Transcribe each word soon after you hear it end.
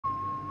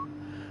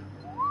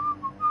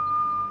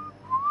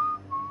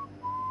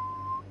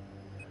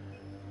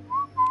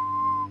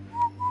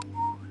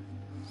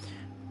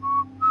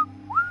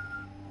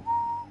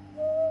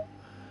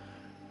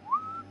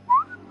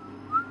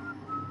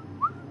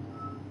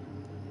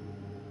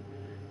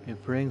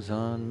It brings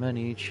on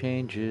many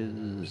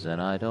changes,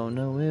 and I don't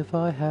know if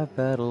I have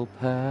battle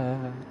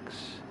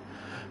packs.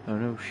 Oh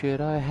no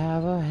shit, I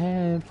have a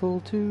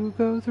handful to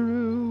go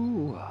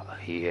through.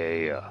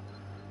 Yeah.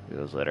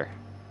 Goes later.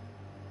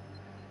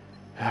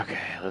 Okay,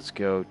 let's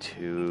go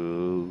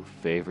to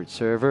favorite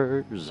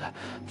servers.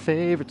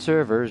 Favorite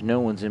servers. No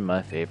one's in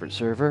my favorite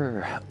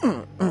server.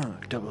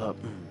 Double up.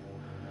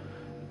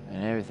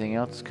 And everything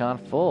else is kind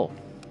of full.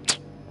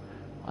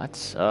 That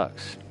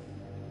sucks. –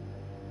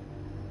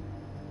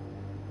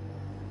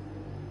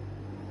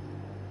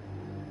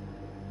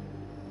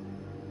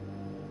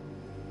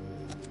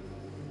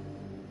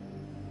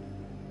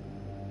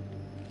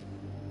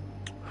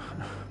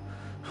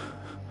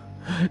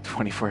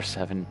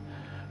 24/7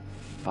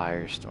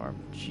 firestorm.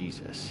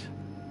 Jesus.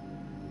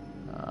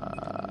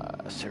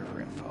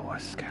 Server info. What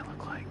does this guy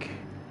look like?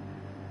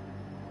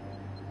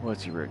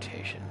 What's your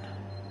rotation?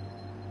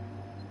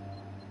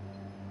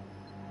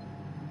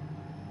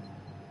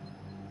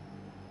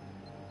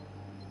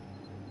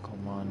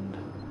 Command.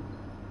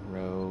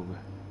 Rogue.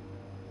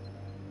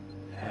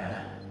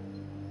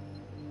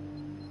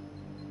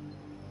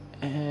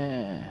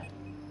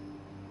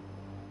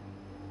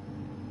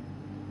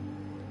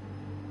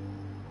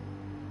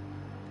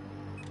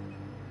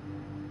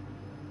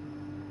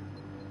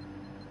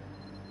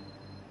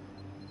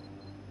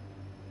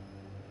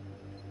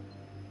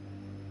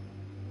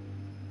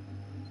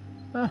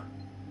 Huh.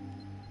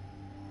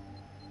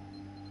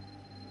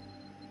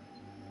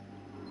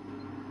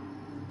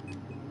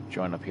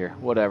 Join up here.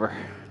 Whatever.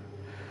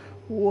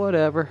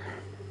 Whatever.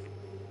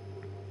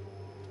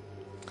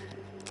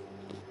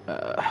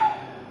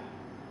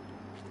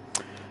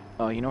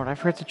 Oh, you know what I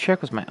forgot to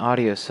check was my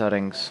audio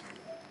settings.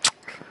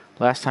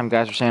 Last time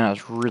guys were saying I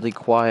was really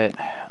quiet.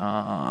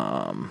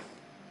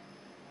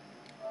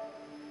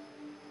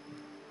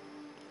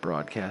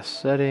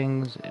 Broadcast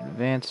settings,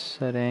 advanced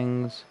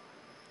settings,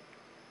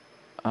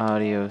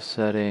 audio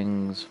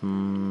settings.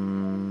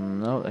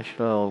 No, that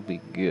should all be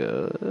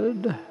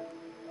good.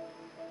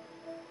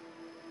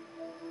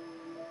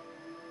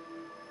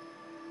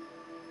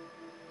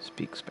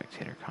 Speak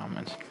spectator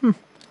comments.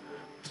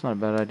 That's not a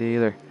bad idea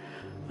either.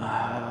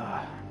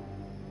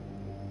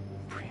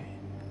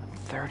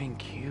 Third in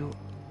queue.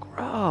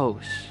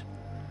 Gross.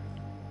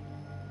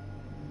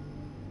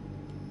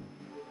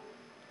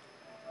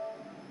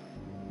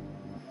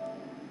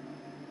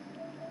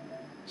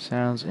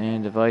 Sounds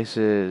and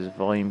devices.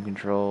 Volume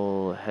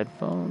control.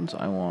 Headphones.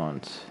 I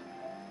want.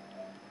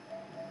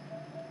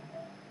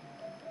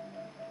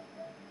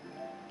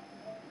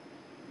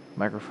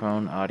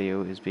 Microphone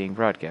audio is being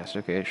broadcast.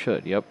 Okay, it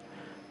should. Yep.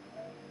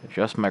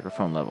 Adjust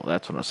microphone level.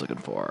 That's what I was looking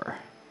for.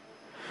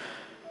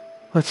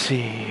 Let's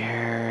see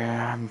here.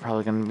 I'm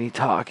probably going to be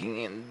talking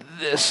in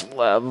this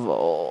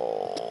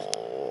level.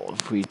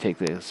 If we take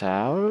this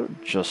out,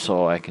 just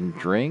so I can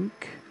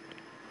drink.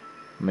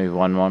 Maybe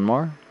one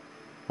more.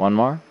 One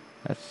more.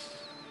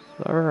 That's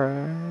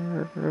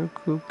alright.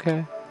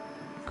 Okay.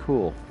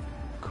 Cool.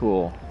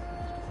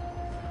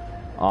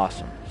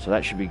 Awesome. So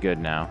that should be good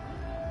now.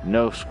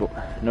 No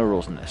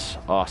rules in this.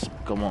 Awesome.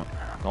 Come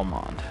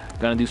on.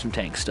 Gonna do some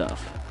tank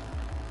stuff.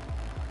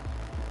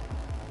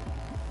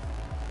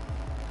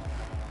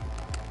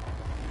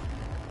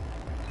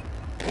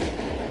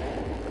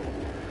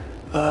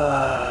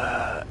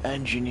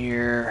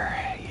 Engineer.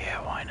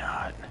 Yeah, why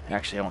not?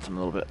 Actually, I want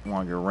something a little bit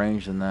longer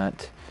range than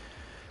that.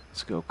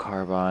 Let's go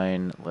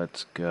carbine.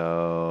 Let's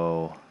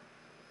go.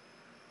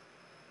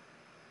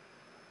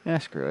 Yeah,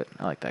 screw it.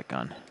 I like that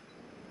gun.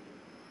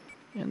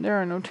 And there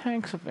are no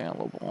tanks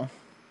available.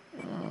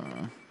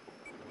 I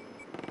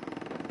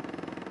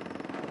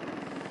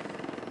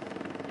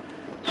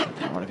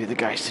don't want to be the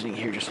guy sitting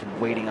here just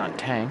waiting on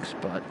tanks,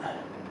 but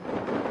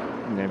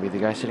I'm going to be the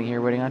guy sitting here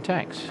waiting on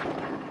tanks.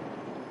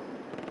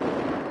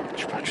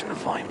 Should probably turn the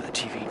volume of the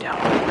TV down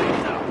a little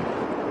bit, though.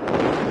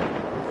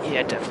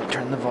 Yeah, definitely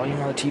turn the volume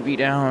of the TV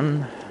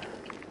down.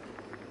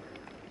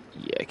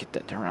 Yeah, get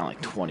that to around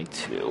like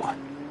 22.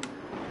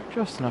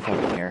 Just enough up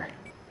in here.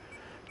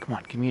 Come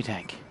on, give me a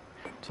tank.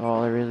 That's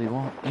all I really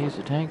want is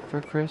a tank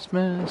for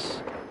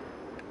Christmas.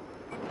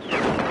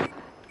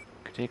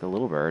 Could take a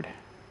little bird.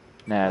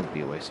 Nah, that'd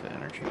be a waste of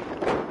energy.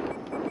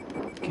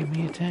 Give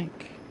me a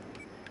tank.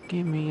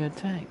 Give me a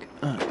tank.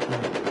 I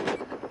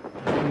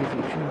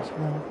really just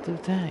want the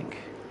tank.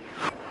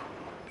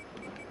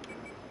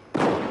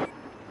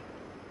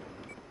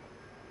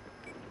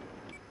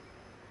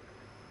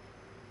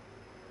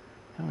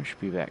 That one should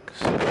be back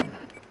soon.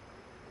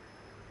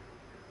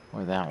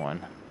 Or that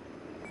one.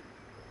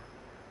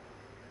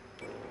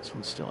 This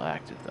one's still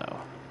active, though.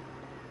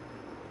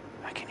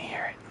 I can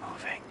hear it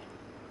moving.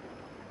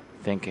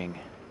 Thinking.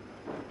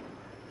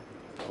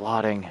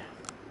 Plotting.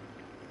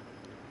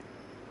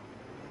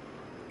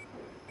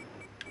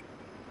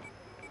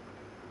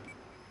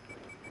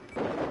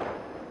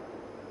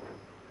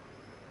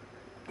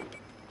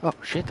 Oh,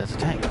 shit, that's a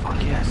tank.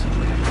 Fuck yes.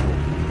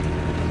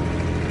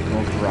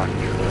 Going for rocket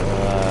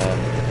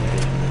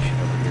shit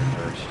over here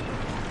first.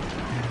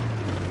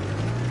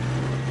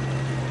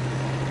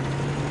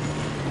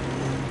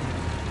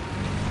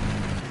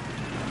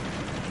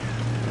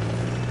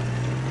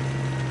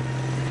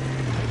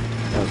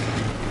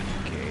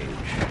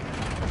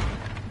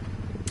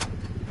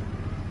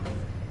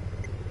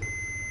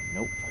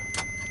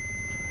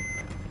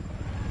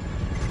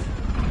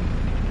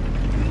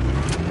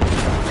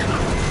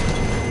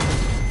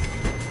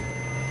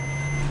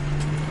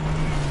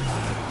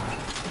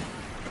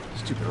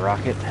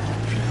 rocket.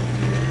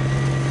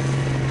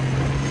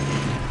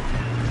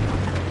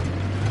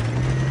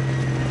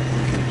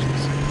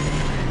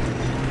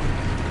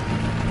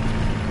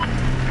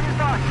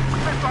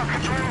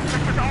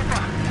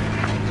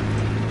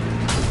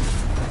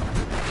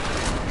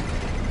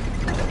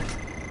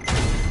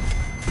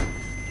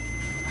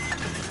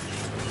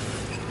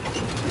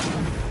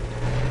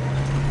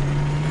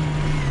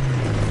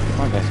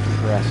 Come on, guys, keep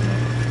harassing me.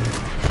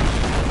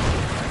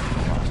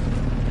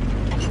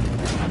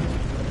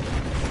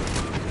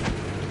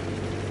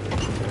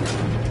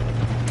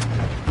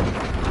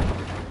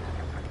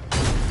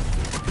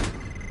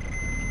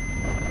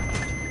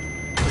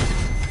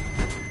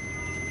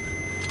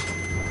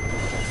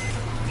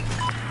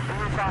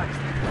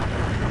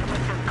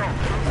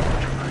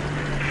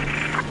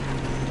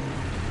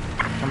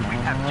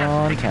 Come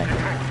on, tank.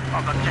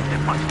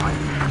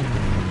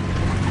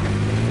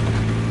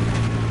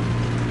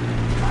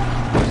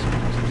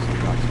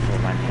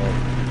 My head.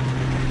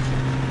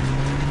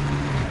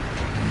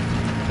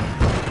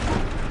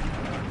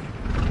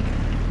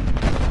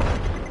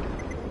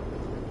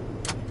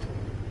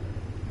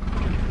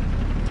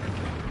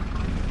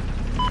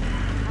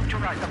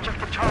 Neutralize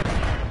objective target.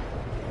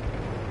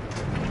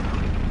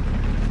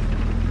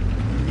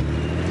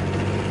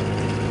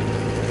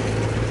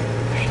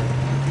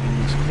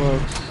 These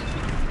cloaks.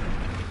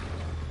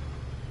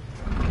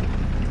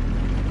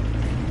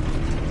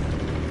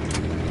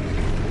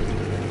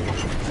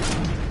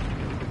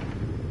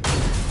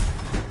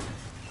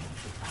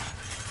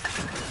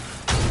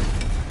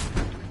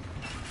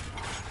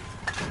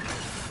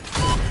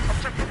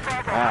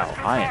 Wow,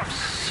 I am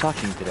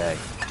sucking today.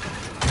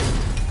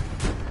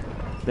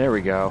 There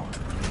we go.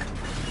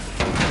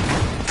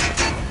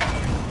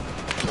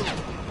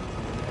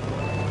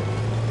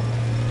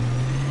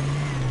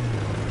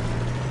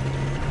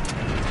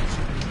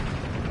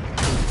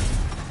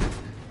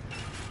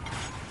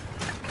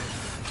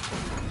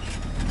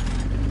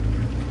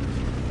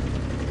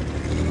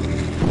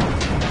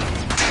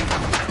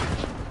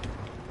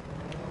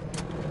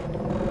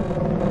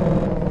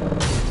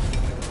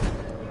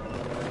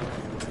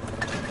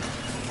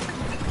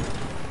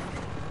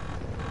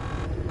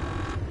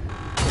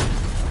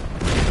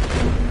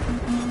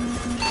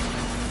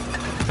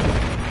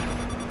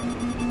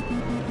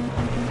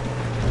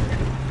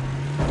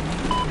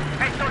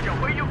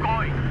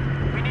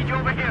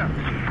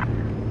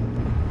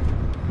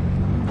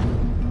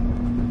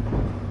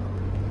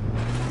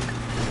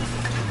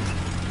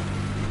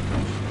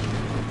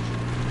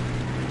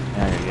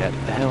 Get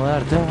the hell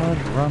out of Dodge,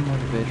 run like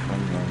a bitch, run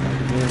like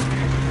a bitch.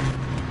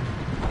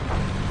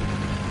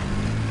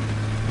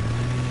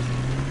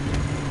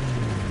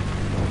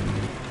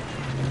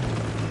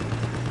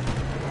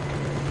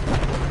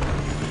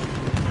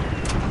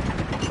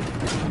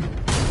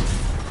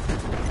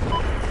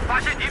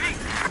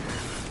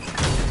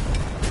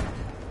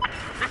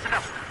 Listen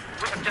up.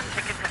 We have just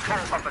taken control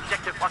of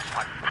objective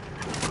hotspot.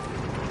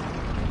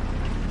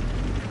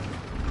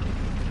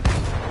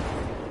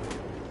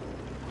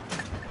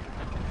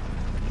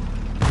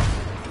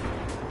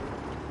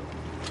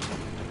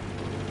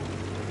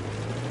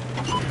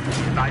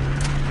 Guys,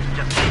 we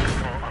just take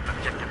control of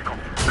objective com.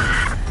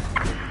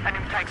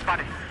 Enemy tank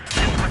spotted.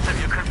 What's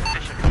your current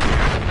position?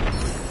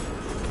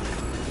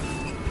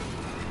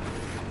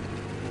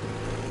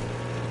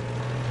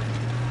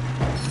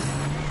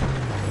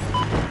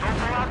 Don't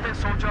go out there,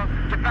 soldier.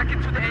 Get back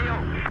into the AO.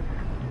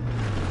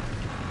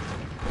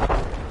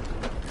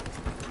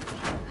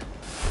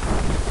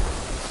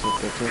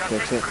 Fix it,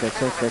 fix it,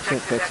 fix it, fix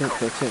it, fix it,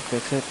 fix it,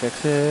 fix it,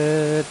 fix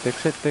it,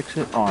 fix it, fix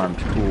it. Armed,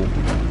 cool.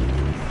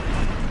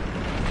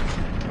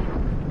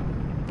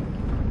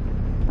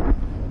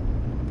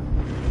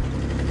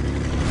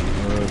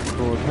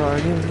 Cool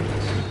targets.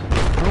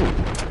 Oh,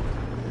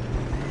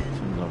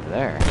 someone's over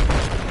there.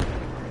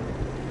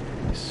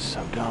 This is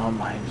so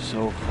dumb. I'm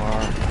so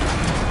far.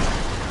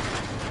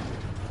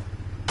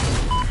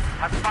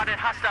 I've spotted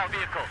hostile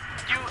vehicle.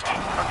 Due east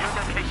of your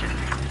location.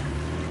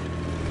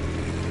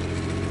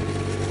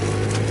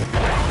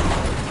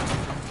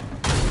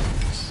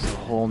 This is a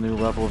whole new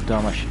level of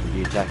dumb. I shouldn't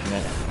be attacking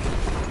it.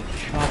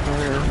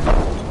 Chopper.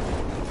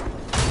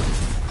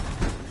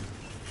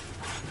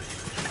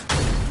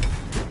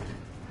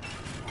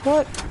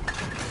 What?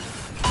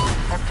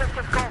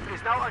 Objective Golf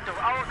is now under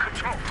our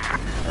control.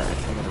 Alright,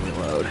 I'm gonna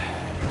reload.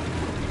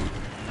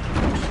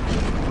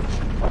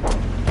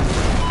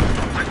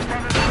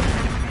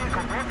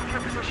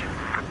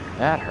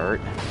 That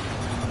hurt.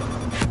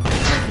 I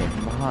came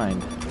from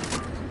behind.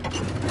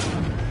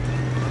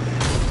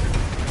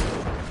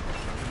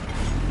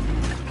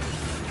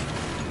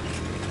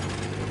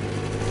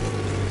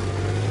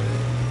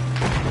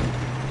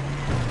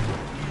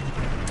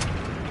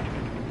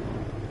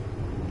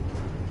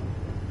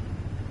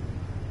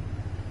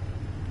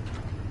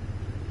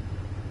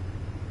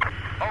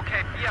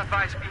 Okay, be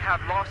advised we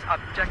have lost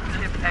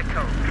objective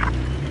Echo.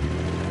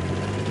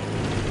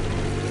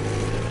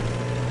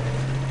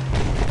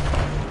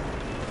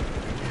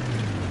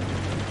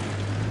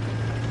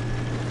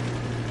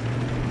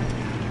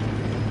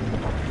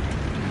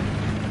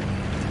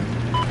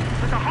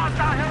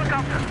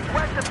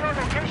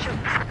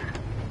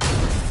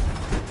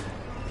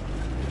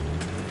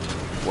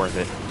 Worth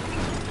it.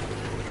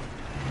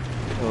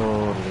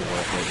 Totally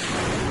worth it.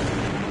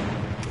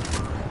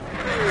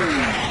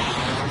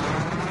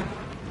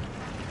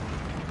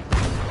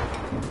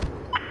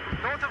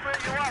 North of where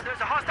you are, there's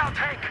a hostile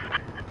tank.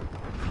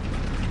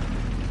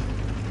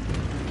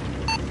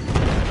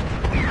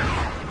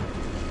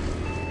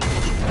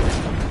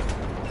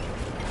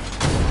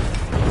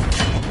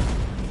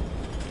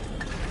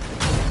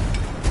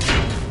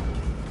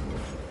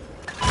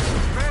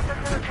 North of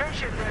the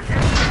location, there's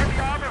heavy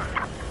armor.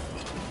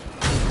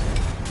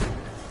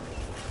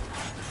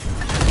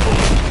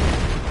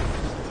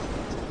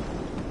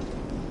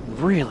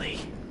 Really?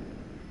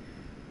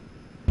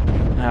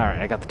 Alright,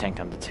 I got the tank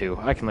down to 2.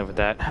 I can live with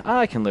that.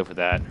 I can live with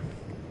that.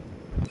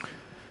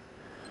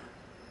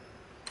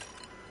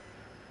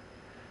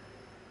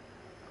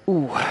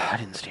 Ooh, I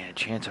didn't stand a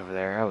chance over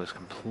there. I was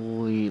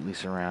completely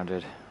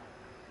surrounded.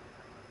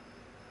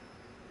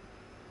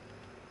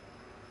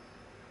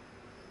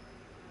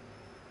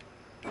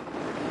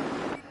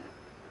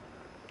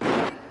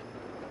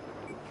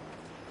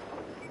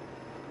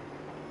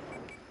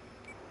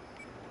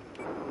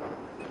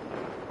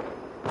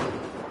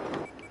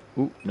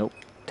 Ooh, nope.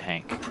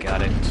 Tank.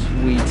 Got it.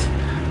 Sweet.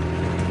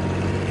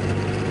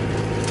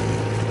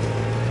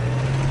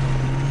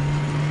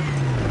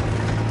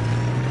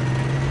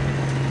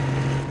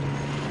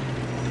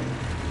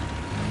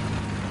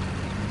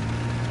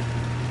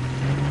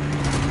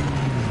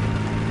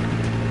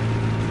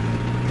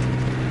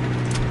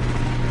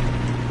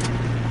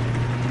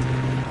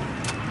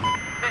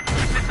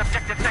 This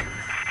objective safe.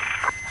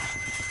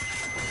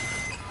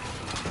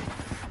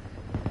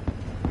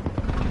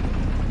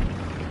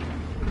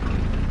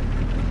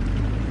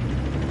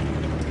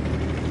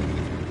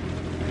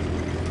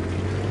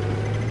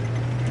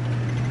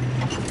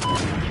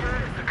 Here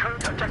is the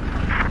current objective.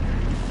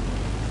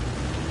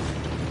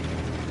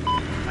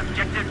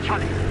 Objective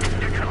Charlie is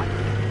neutralized.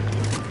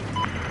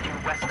 Due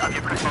west of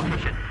your current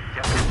location,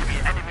 there appears to be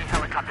an enemy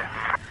helicopter.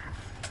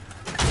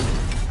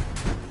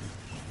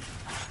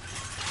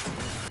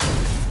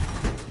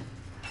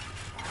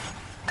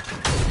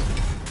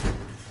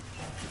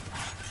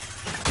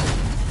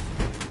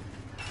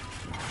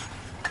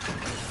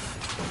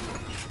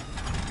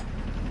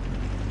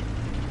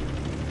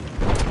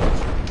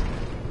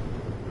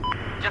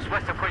 Just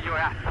west of where you're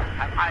at,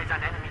 have eyes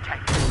on enemy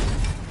tank.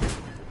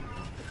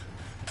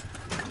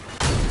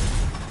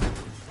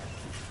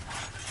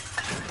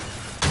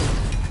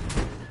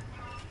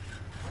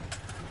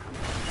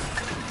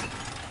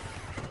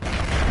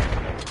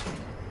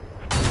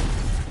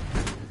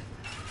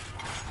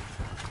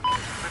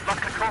 We've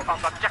lost control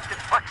of objective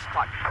flex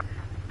spot.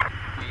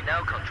 We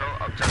now control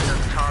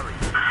objective Charlie.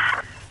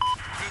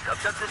 This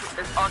objective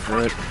is on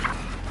Good. target.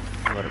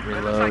 Let it It looks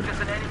reload. like there's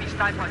an enemy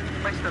sniper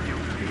west of you.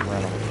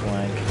 Right on the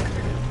flank.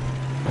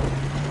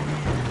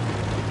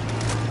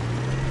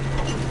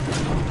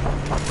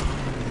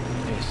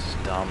 This is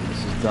dumb.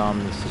 This is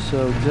dumb. This is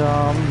so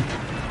dumb.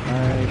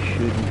 I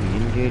shouldn't be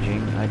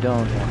engaging. I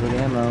don't have good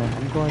ammo.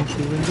 I'm going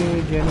to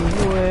engage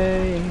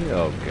anyway.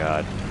 Oh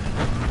god.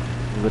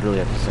 Literally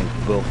have to sink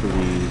both of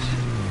these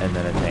and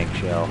then a tank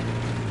shell.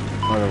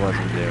 Otherwise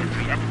I'm doomed.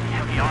 The enemy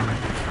heavy armor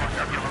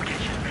north of your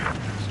location.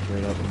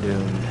 Straight up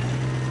doomed.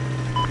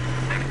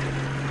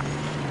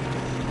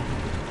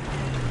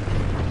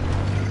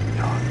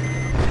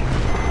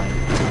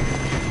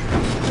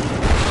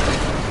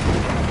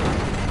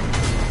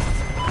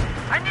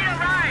 I need a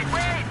ride!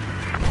 Wait!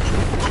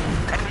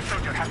 Enemy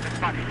soldier has been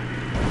spotted.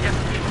 Just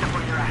east of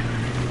where you're at.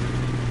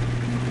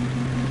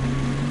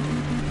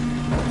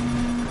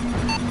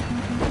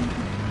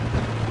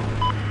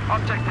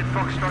 Objective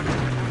Foxtrot has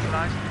been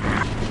neutralized.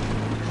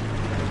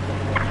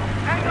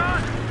 Hang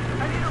on!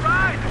 I need a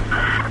ride!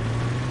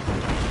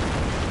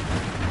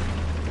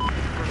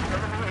 There's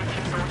an enemy HQ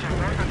soldier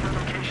north of your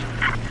location.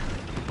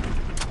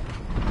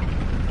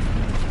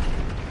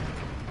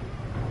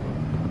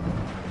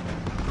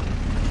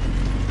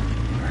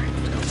 Alright,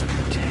 let's go for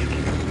the tank.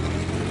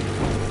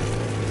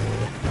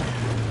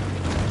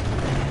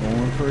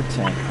 Going for a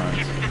tank hunt.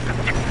 It's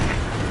objective.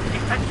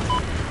 Defense.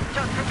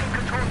 Just taking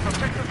control of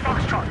objective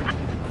Foxtrot.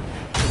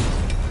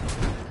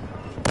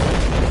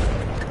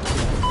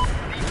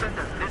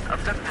 Defender this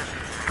objective.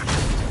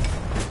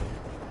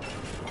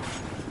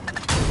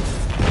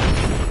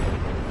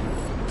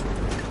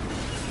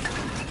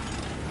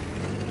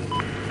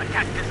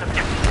 Attack this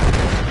objective.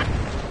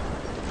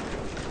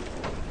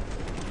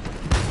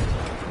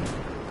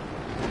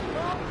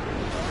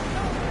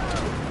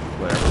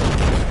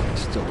 Whatever.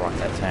 Still rock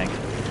that tank.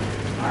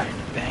 Alright,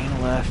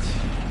 bang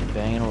left.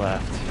 Bang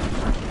left.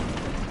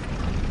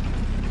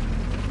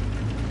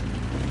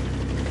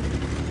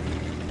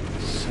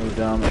 So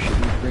dumb, I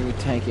shouldn't bring a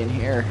tank in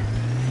here.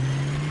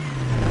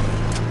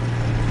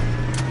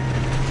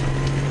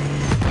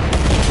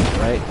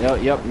 Right? Oh,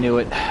 yep, knew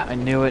it. I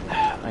knew it.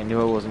 I knew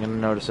I wasn't going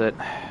to notice it.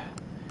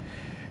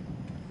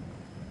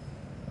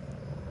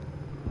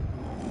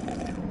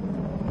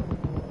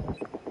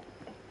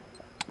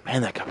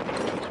 Man, that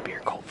company keeps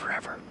beer cold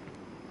forever.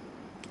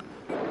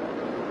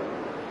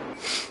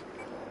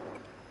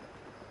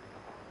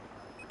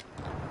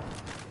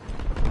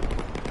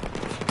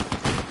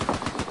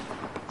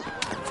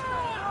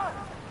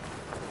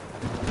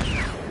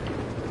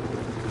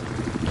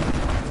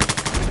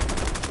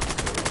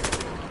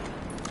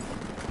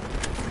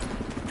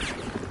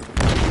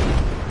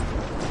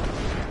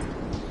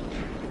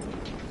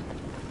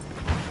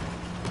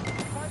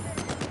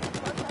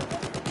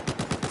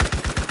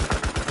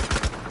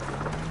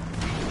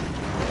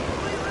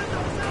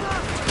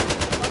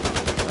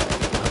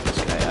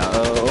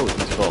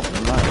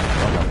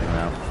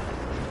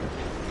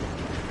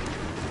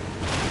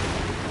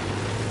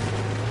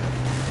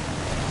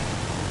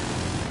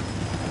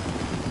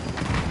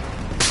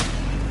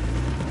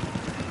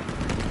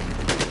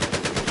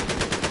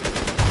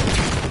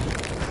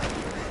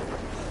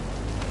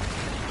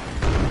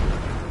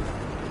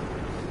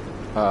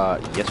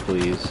 Yes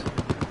please.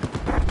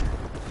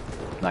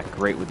 Not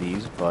great with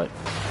these, but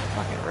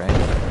fuck it, right?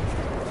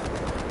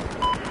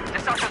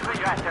 Just south of where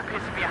you're at, there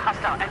appears to be a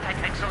hostile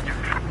anti-tank soldier.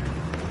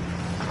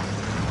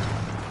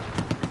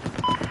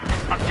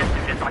 This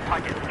objective is on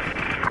target.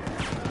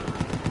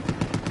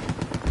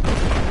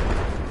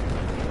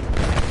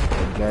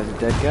 Dead guy's a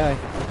dead guy.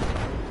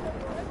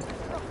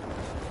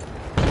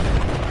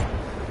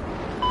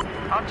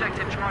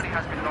 Objective Charlie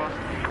has been lost.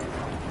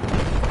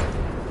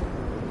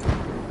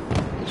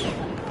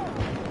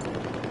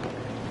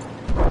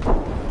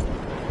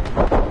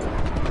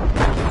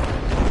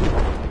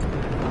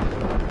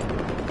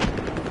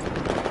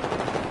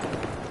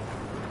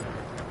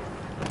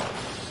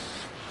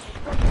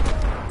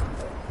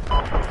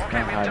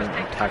 Not hiding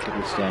and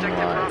tactically staying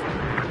alive.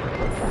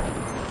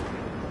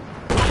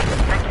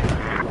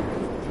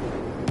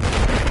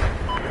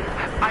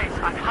 Eyes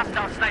on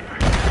hostile sniper.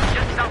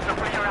 Just south of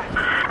where you're at.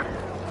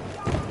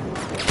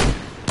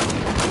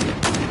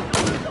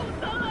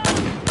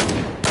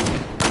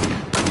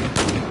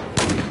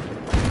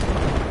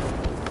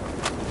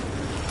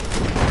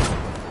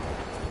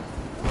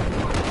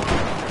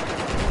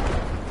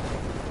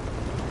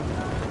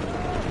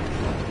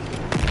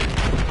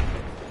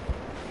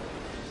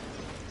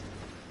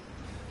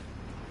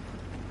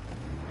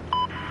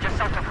 Just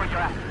south of where you're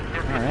at.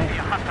 There appears to be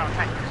a hostile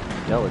tank.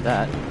 Dealt with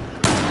that.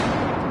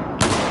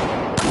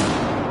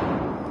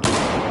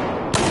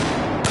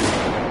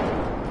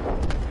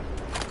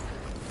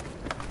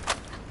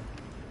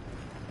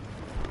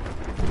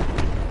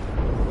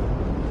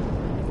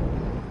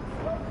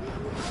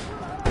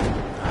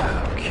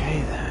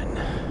 Okay then.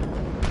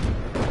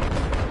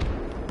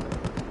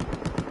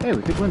 Hey,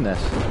 we could win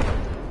this.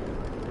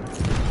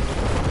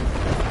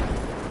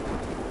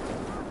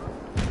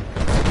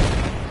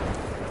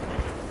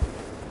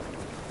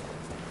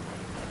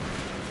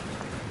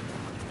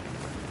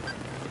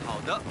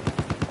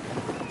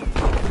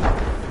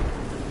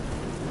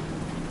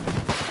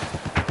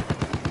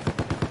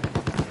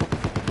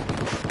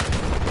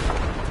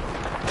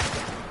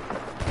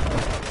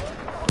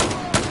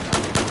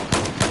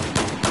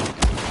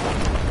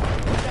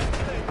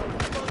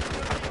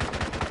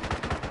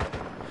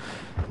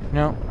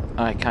 No,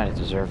 I kind of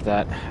deserved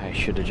that. I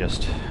should have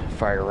just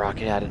fired a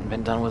rocket at it and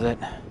been done with it.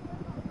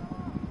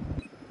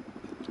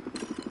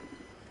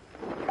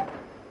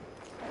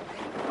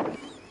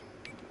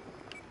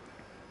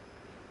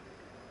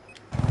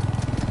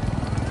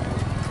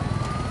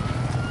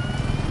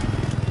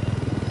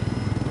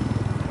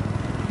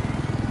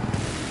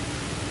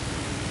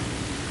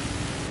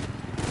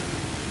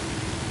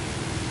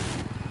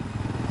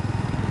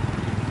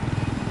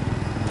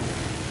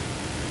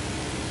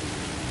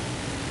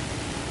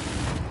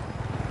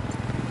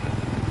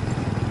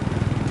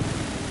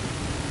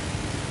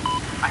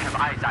 I have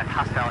eyes on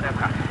hostile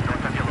aircraft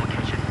north of your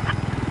location.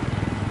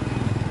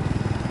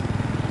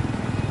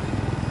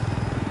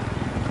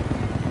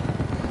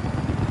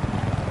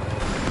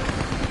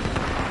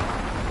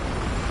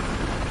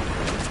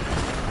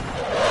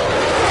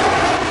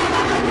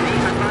 Be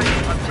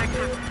advised,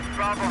 objective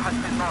Bravo has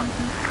been lost.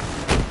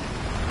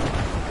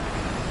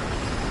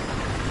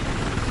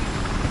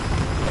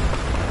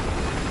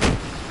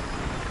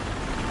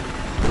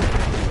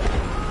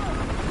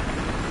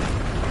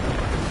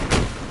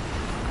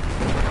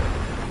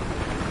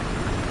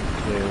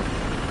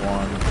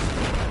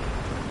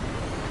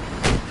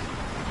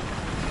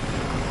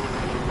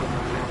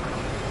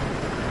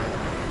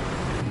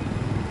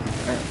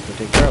 Alright, go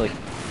take Charlie.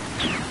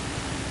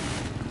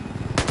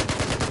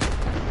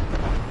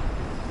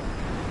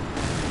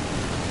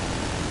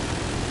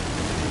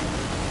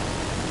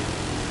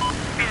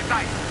 Be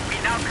advised, we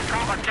now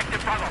control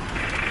objective Bravo.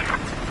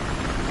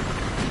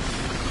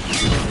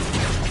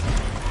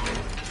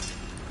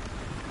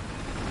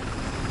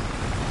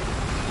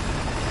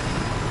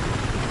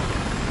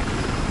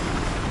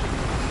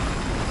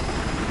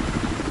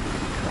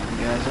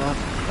 You guys up,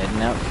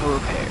 heading out for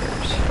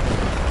repairs.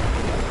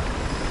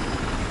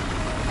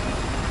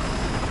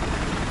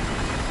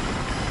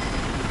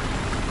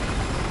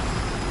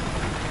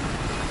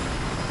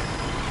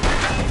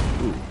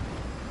 Ooh.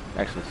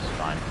 Actually, this is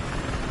fine.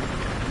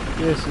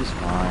 This is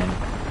fine.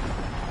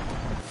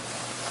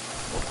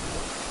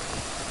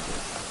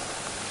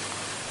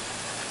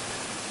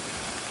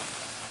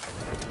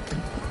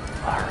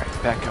 Alright,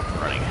 back up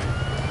and running.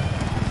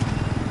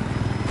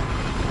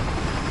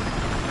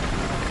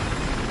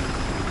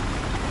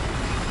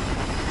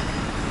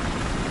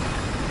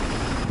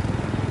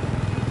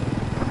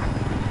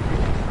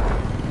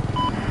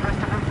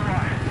 Rest of where you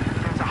are,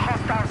 there's a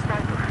hostile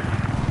sniper.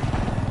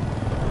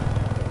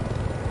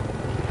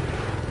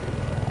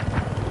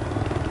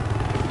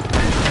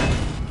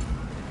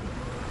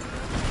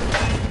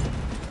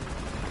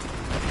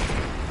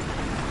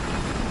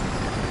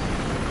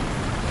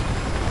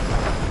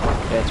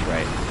 That's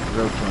right.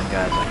 Road killing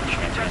guys like a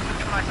champion. Just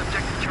neutralize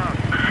objective Charlie.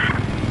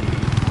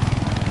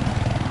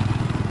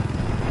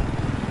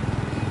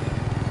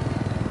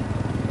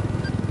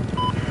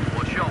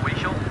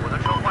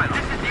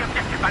 This is the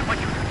objective I want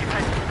you to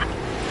defend.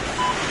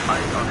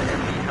 Eyes on the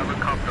enemy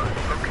helicopter.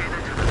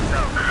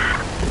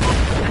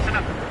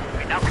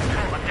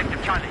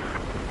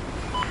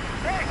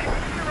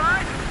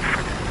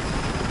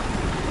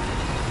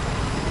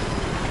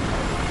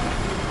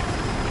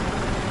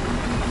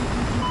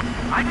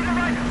 I need a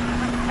rider.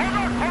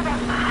 Hold on.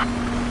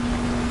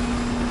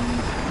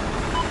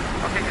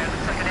 Okay, there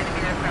looks like an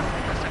enemy aircraft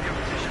west of your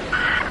position.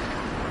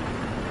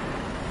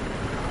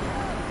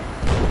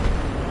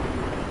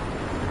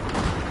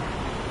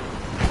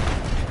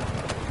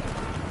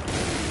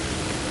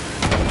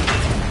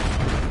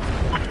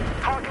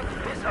 Target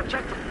this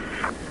objective.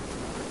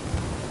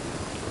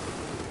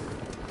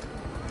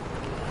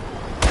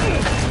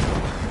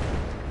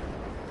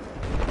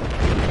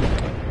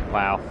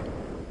 Wow.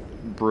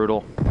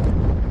 Brutal.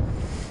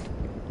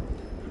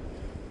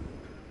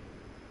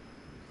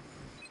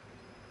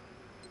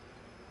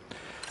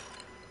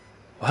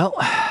 Well,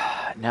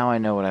 now I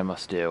know what I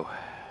must do.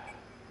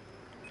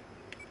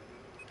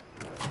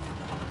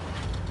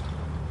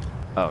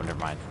 Oh, never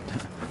mind.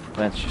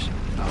 That's just...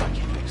 Oh, I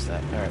can't fix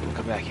that. Alright, we'll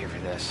come back here for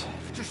this.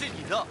 这是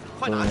你的，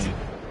快拿去！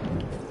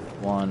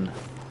 1,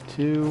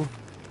 2,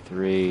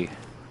 3.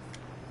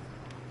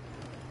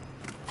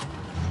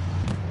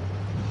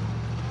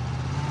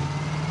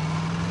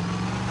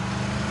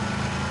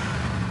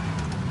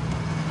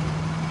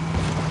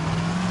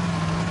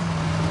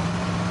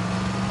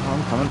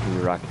 I'm coming for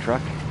you, rocket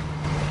truck.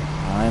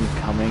 I'm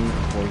coming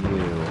for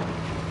you.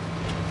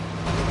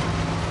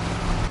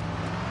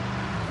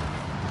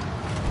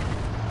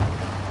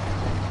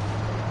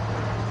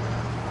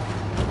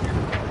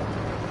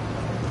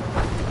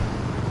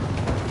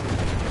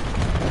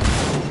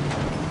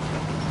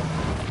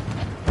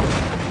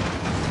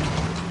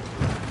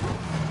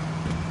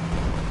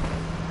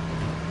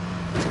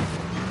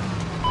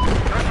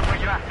 Where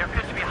you at? There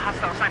appears to be a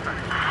hostile sniper.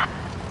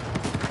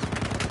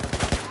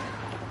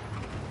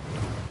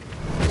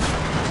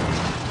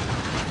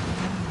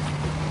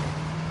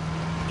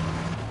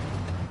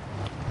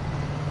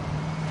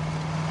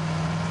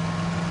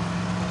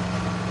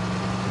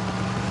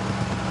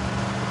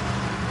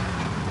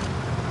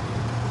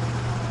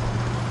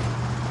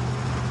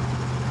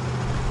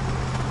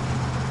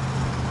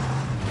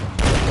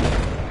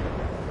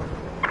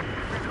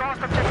 We've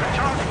lost objective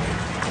Charlie.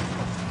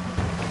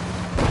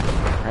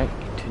 Alright,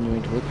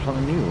 continuing to look for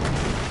something new.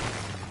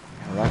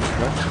 Rocket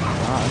truck's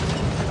not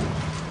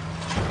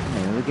the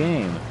name of the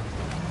game.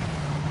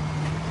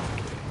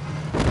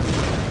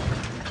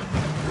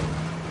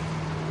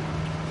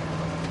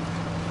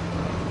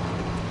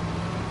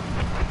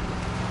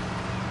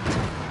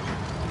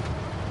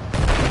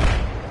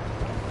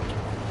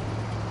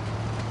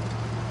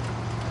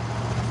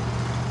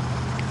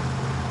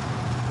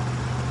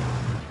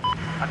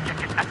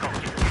 Objective Echo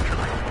is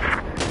neutralized.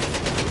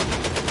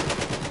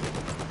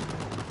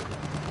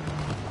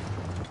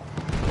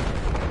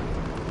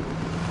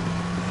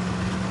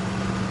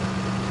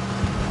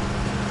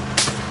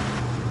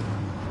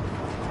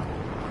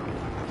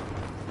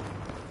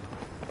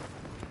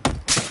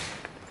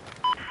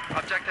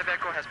 Objective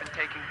Echo has been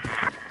taken.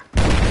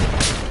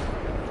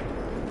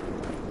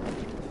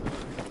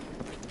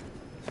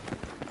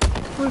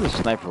 Where the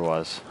sniper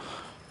was?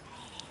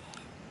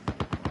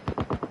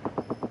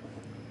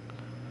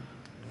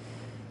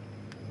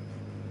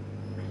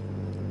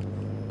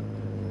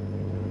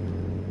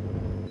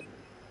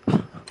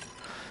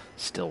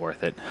 Still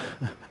worth it.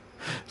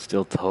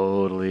 Still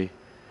totally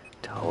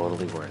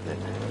worth it.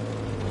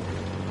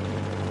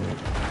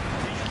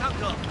 敌军坦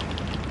克，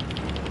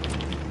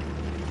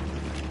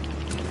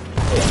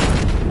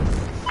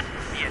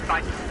 Be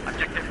advised,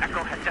 objective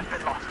Echo has just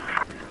been lost.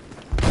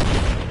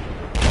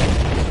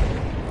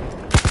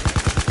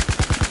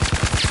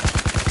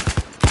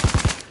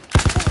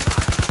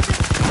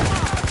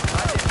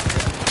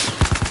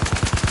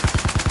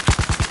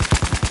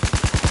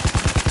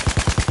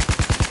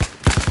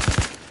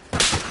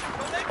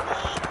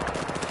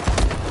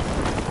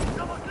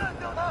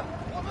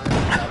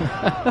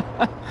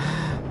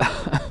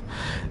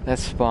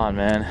 That's spawn,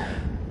 man.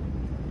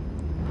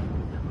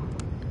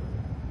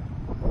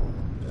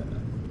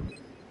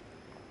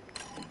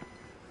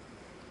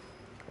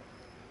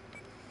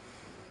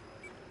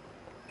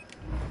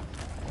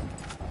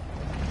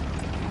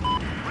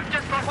 We've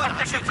just lost 快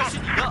拿去， objective 这是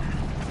Ghost. 你的。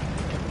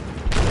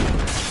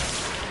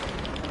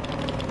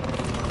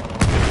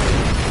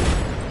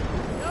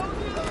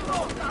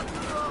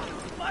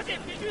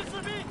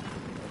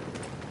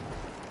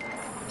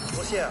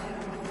 不谢。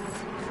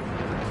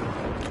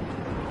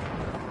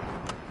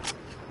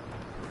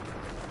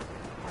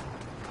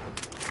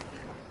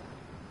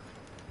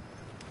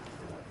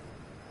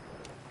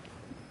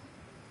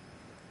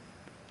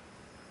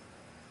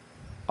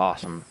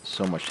 Awesome.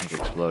 So much tank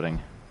exploding.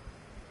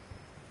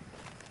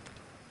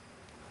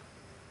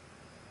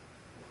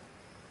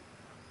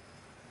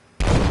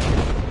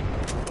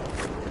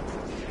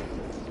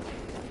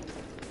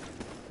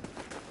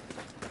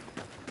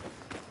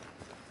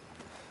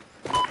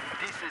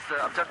 This is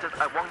the objective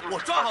I want you 我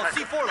to 抓好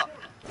protect. C4 了。 Objective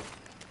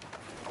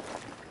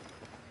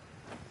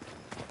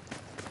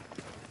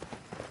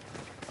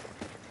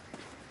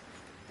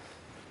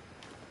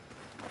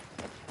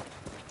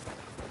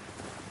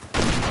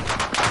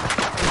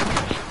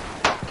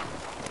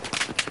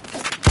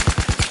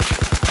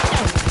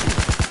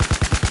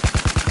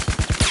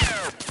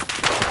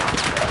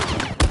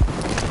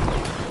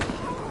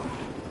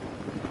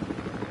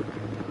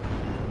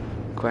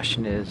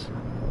Question is...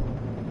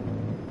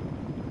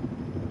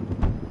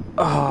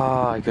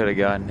 Oh, I could have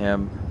gotten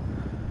him.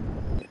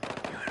 He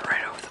went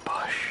right over the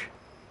bush.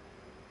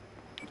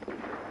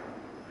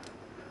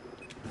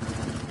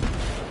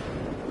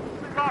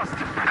 Lost.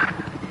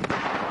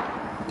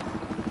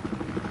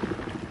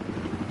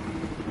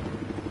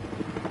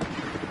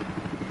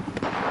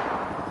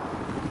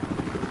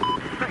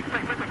 Wait.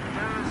 There's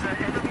an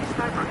enemy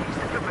sniper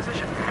east of your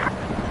position.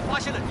 发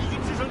现了敌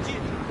军直升机，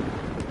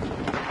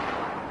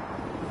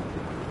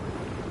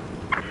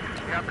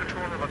 We have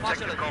control of 发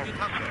现了 objective 敌 gold. 军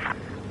坦克。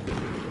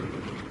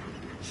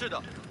是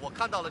的，我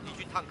看到了敌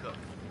军坦克。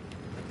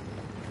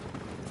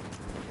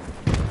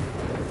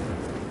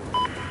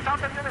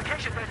 Found an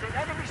indication there's an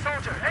enemy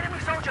soldier. Enemy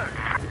soldier.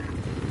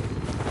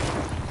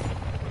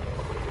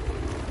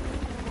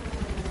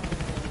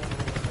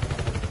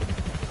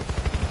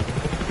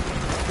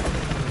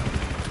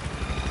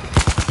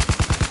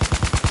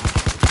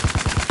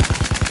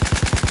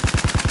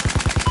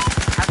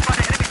 Have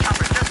spotted enemy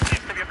chopper just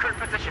east of your current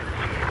position.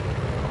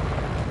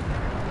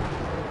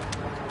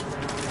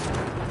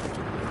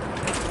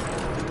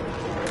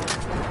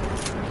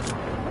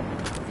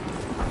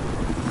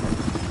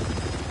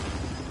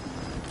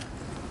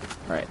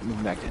 Alright,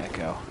 moving back to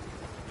Echo.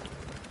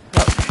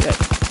 Oh, shit.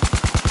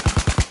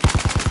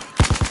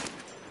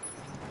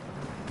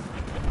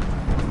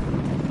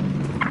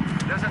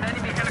 There's an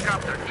enemy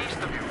helicopter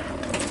east of you.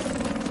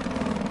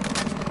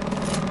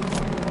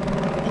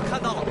 我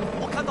看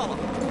到了，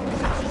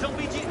是直升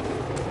飞机。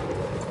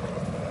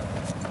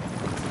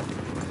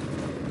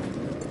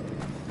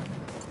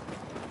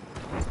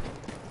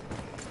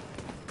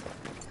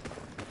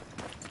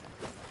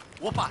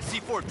我把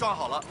C4 装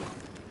好了。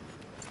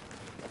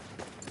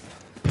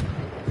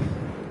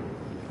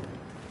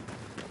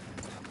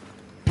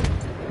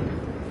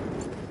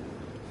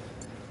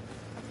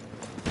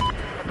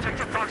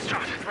 Objective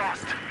Foxtrot is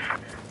lost.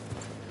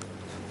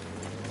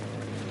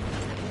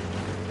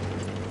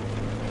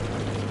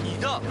 你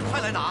的，快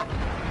来拿！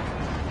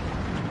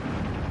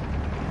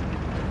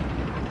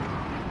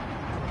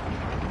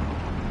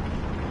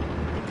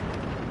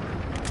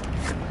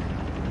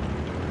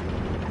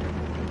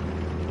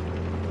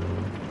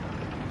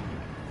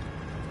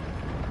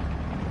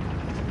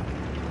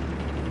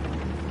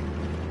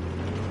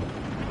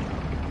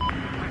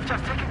 We've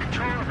just taken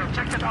control of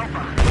Objective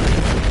Alpha.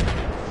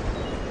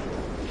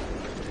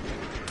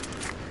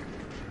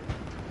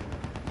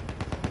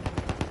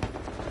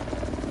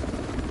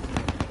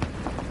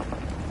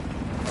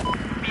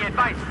 Be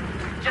advised,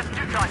 we've just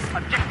neutralized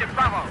Objective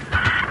Bravo.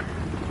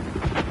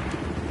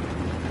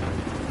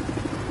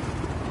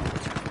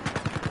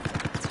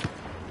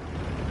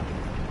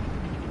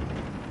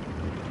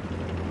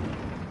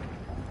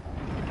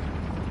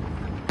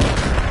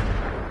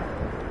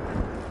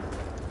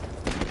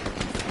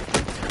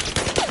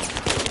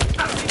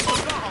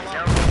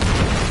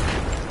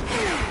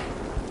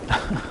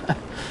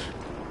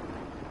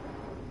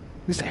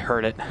 At least I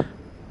heard it.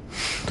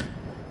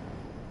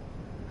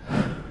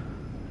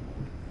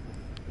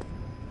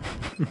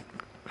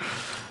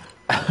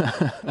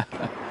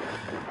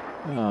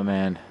 Oh,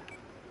 man.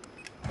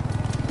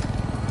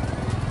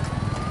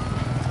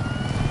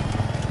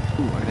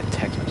 Ooh, I got a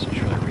text message.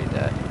 Should I read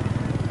that?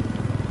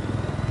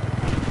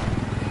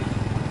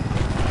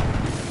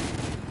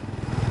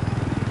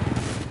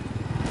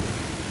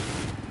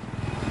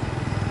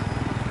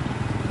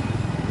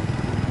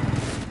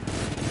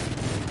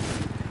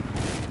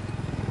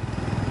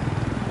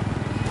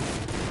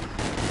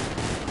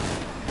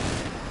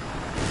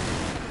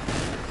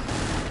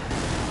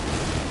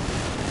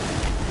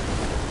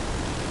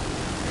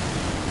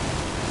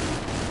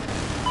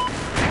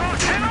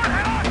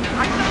 Hang on!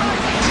 I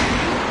survived!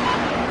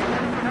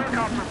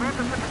 Helicopter, move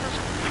to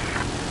position.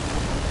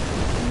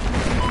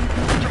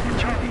 Objective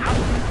Charlie, how?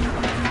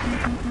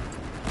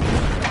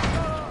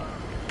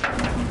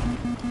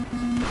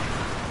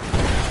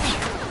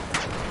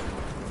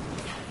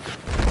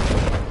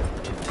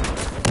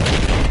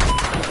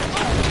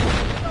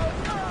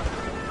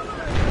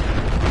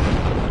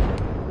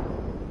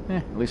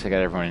 At least I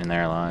got everyone in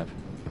there alive.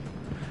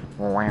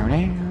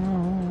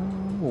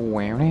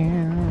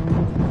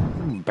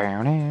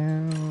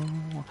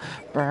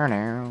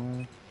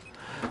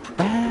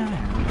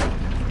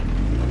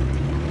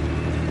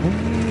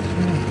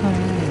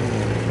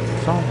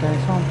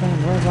 Something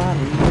about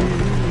you,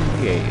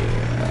 yeah.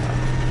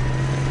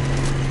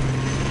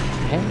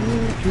 Hey,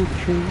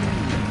 choo-choo. We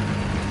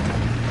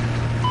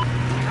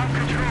have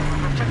control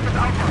of Objective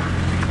Alpha.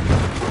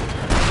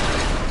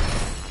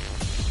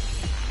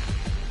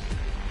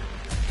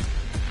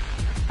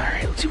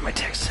 Alright, let's see what my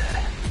text said.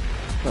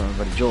 Oh, my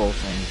buddy Joel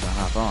saying he's gonna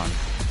hop on.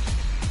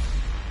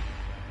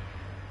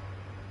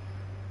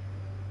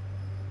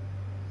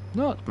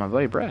 No, it's my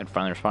buddy Brad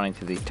finally responding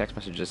to the text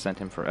message I sent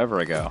him forever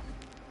ago.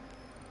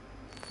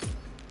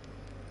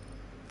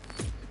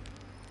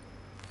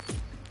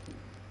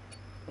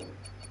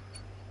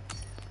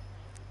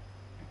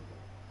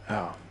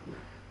 Oh,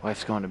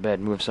 wife's going to bed,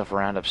 moving stuff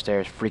around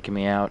upstairs, freaking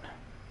me out.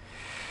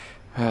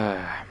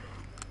 Man,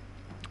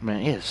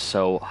 it is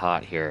so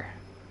hot here.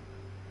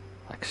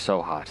 Like,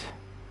 so hot.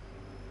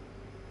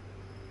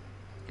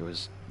 It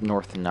was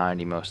north of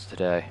 90 most of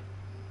today.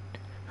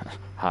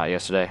 Hot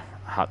yesterday,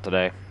 hot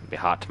today, be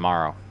hot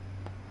tomorrow.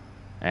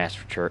 That's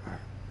for sure.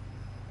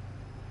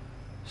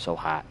 So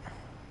hot.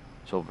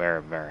 So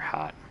very, very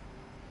hot.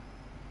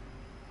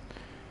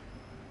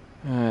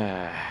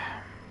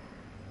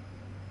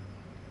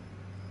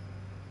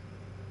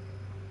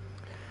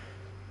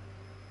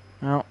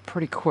 Well,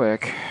 pretty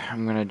quick,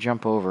 I'm going to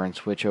jump over and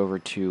switch over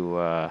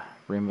to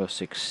Rainbow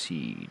Six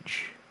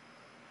Siege.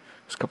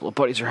 There's a couple of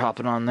buddies are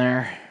hopping on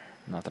there.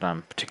 Not that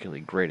I'm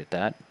particularly great at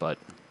that, but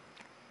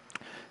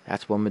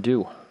that's what I'm going to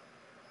do.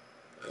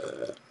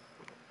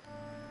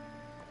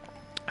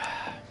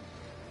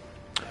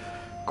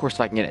 Of course,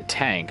 if I can get a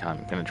tank,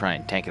 I'm going to try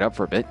and tank it up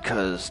for a bit,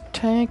 because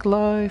tank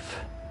life.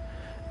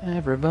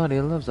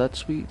 Everybody loves that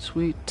sweet,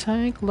 sweet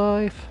tank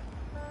life.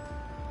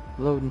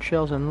 Loading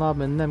shells and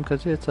lobbing them,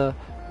 because it's a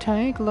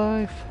tank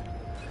life.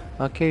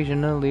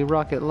 Occasionally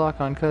rocket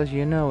lock on, because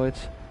you know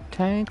it's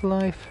tank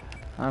life.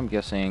 I'm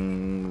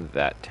guessing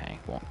that tank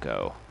won't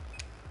go.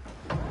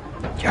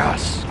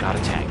 Yes! Got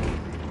a tank.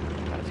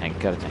 Got a tank,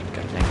 got a tank,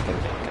 got a tank, got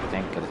a tank, got a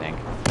tank, got a tank.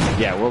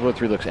 Yeah, World War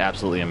III looks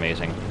absolutely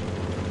amazing.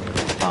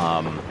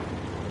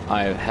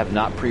 I have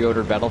not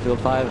pre-ordered Battlefield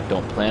 5,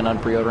 don't plan on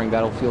pre-ordering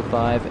Battlefield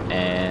 5,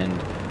 and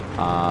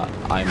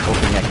I'm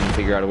hoping I can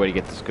figure out a way to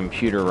get this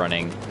computer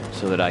running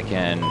so that I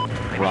can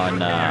run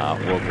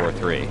World War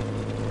III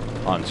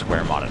on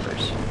Square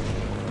monitors.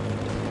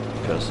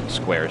 Because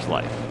Square's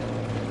life.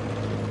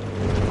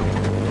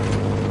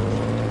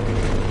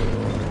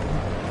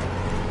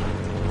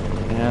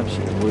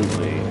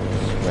 Absolutely.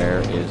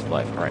 Square is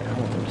life. Alright, I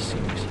want them to see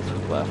me since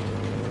we've left.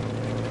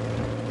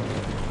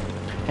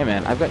 Hey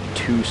man, I've got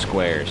 2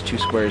 squares. 2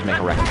 squares make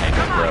a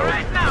rectangle, bro.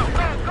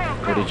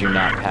 What did you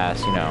not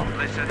pass, you know,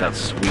 that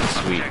sweet,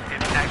 sweet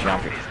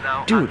jump?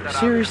 Dude,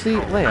 seriously?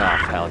 Lay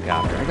off,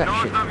 helicopter. I got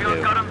shit to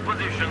do.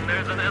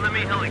 There's an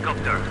enemy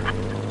helicopter.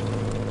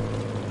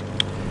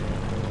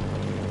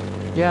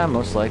 Yeah,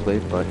 most likely,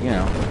 but, you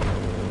know.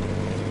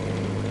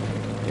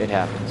 It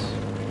happens.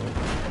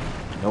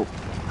 Nope,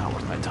 not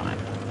worth my time.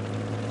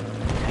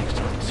 Tanks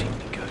doesn't seem to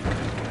be good.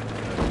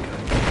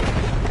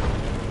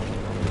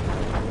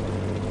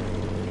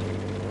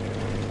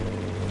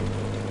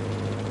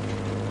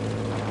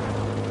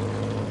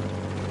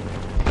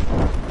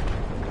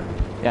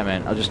 Yeah,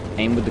 man, I'll just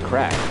aim with the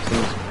crack.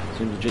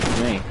 Seems legit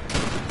to me.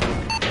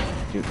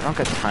 Dude, I don't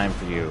got time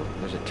for you.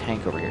 There's a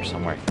tank over here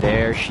somewhere.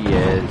 There she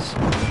is.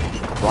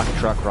 Rocket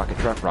truck, rocket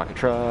truck, rocket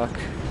truck.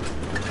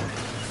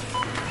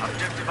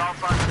 Objective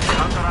Alpha is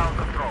under our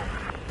control.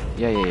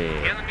 Yeah.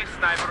 Enemy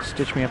sniper.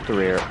 Stitch me up the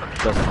rear.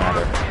 Doesn't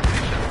matter.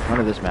 None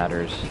of this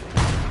matters.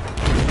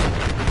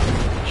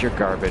 It's your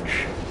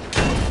garbage.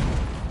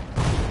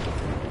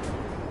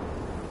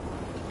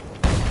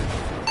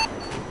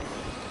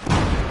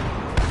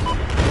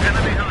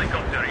 Enemy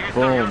helicopter. East of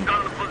your Boom.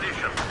 current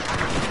position.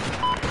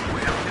 We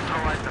have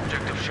neutralized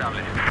objective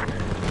Charlie.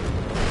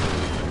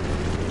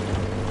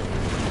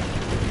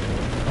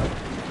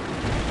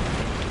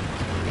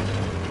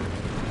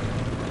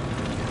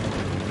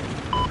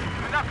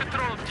 We now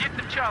control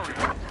objective Charlie.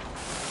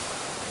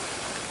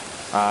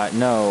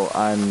 No,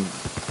 I'm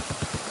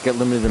got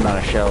limited amount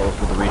of shells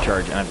with the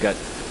recharge, and I've got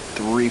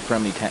 3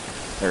 friendly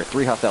or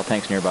 3 hostile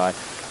tanks nearby.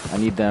 I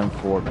need them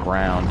for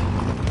ground.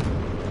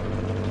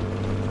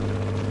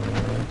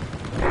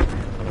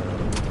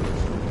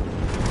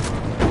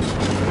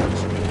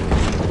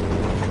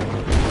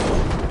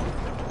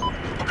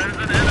 There's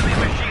an enemy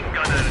machine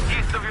gunner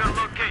east of your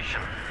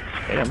location.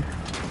 Hit him.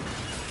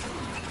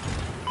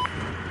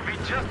 We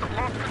just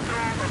lost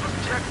control of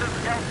objective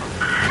Alpha.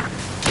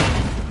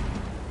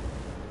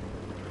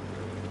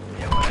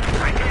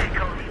 Okay,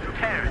 Cody, who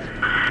cares?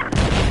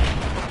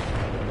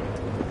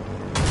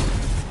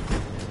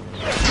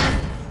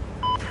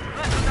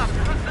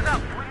 Listen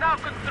up. We now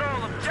control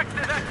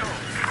objective Echo.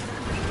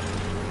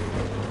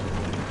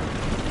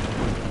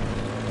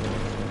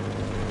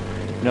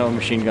 No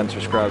machine guns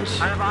or scrubs.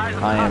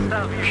 I am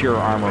pure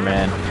armor,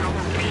 man.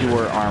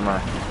 Pure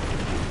armor.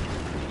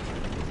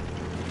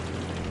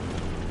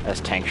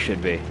 As tanks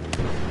should be.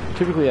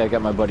 Typically I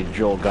got my buddy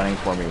Joel gunning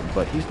for me,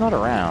 but he's not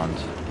around.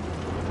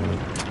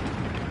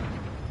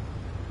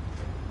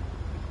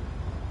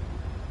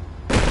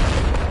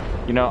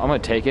 You know, I'm gonna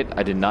take it.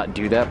 I did not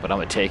do that, but I'm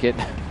gonna take it.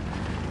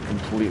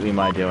 Completely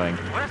my doing.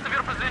 West of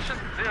your position,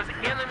 there's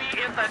enemy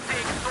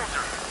anti-tank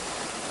soldier.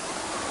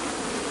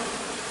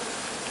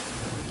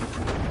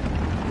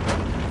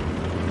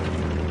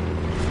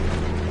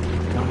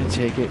 Gonna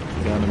take it.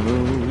 Gonna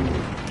move.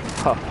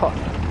 Ha ha.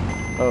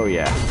 Oh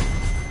yeah.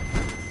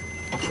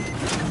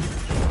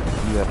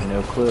 You have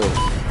no clue.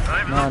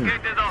 I've None.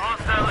 located a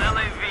hostile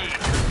LAV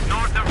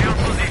north of your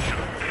position.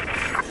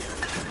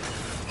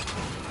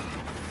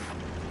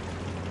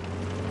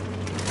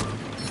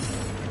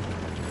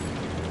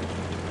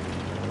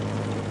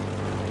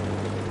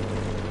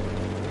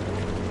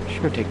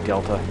 Should go take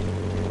Delta.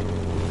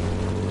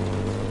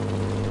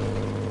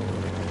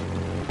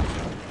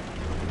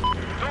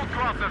 Don't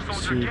cross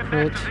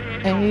Secret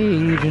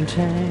agent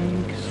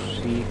tank.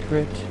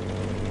 Secret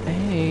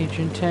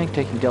agent tank.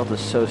 Taking Delta is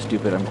so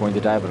stupid. I'm going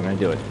to die, but I'm going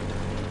to do it.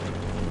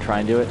 Try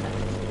and do it.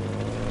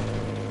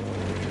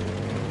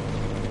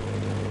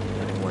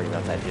 I'm worried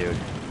about that dude.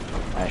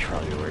 I should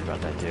probably be worried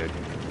about that dude.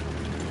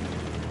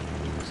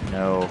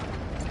 No,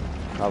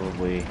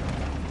 probably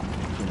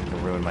going to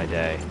ruin my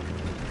day.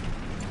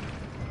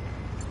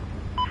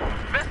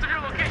 Best of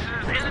your location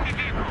is enemy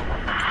vehicle.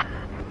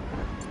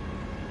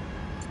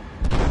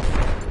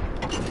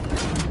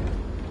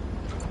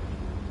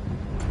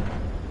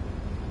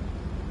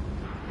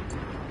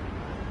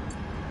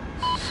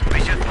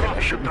 I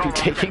shouldn't be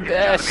taking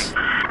this.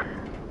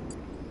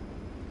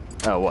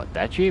 Oh, what?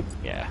 That Jeep?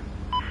 Yeah.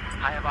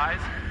 I have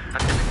eyes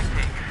on enemy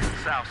tank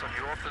south of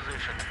your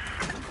position.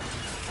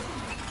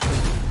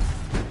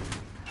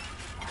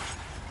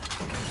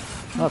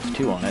 Oh, it's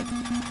 2 on it.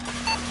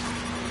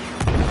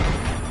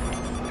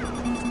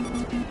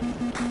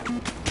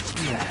 What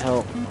the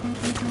hell?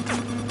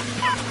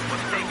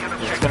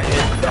 It's gonna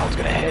hit. Oh, it's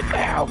gonna hit.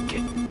 Ow.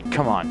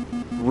 Come on.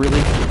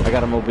 Really? I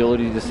got a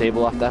mobility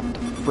disable off that? What the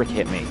frick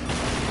hit me?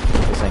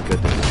 This ain't good.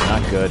 This is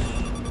not good.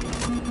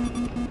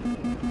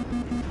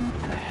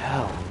 What the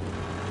hell?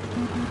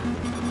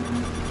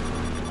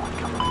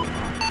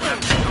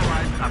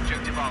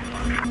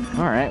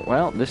 Alright,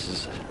 well, this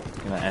is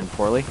gonna end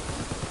poorly.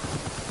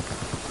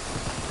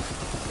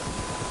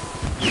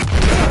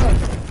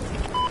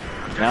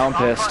 Now I'm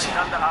pissed.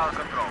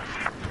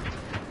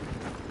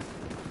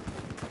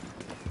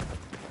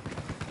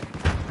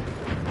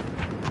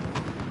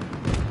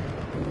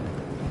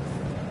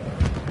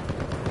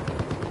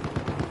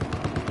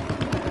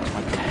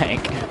 My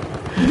tank.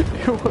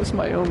 It was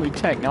my only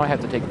tank. Now I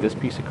have to take this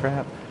piece of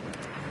crap.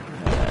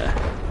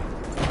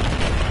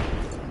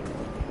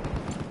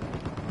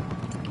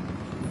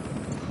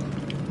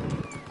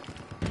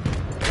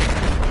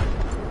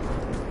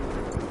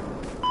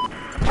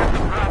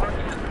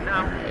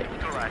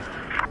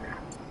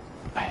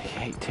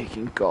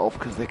 Golf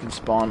because they can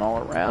spawn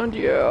all around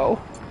you.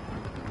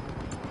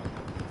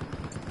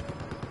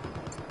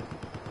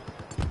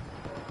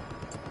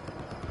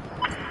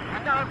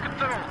 Now in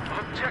control of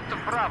objective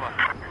Bravo.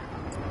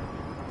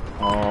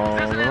 All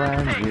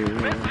around you.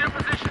 Best of your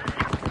position.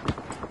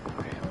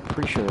 Okay, I'm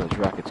pretty sure those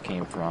rockets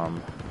came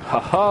from. Ho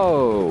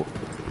ho!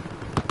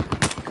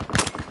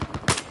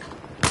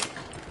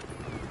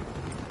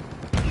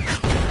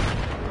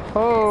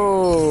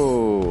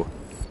 Ho!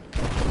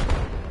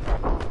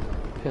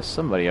 Pissed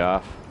somebody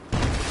off.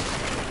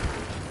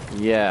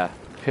 Yeah,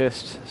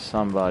 pissed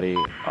somebody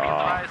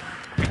off.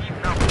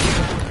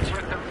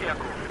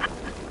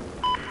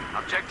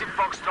 Objective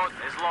Foxtrot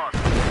is lost.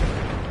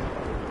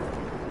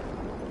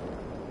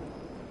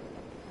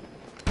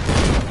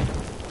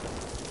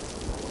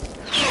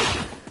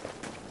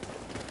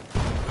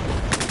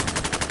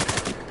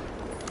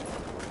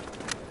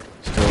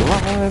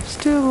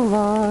 Still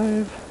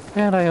alive,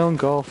 and I own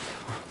golf.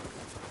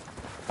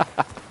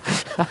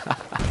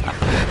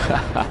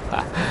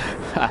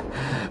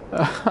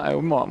 I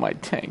want my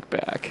tank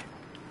back.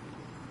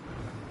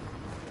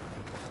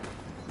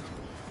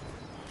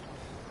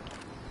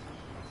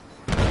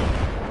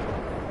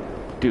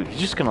 Dude, he's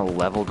just gonna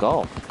level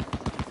golf.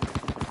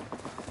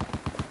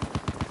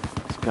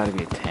 It's gotta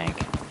be a tank.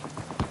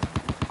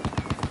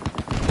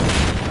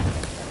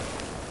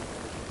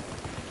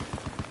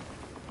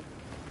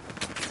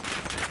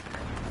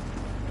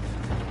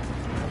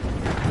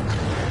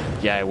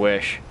 Yeah, I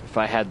wish. If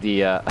I had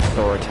the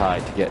authority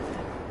to get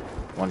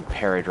one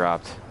parry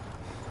dropped,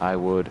 I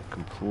would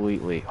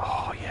completely.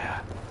 Oh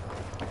yeah,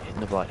 hitting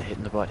the butt,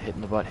 hitting the butt,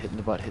 hitting the butt, hitting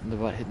the butt, hitting the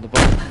butt, hitting the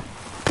butt.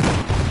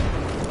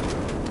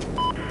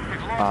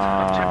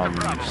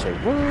 Say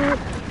what?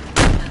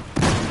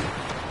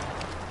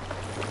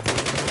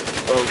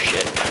 Oh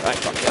shit! I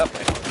fucked up.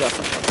 I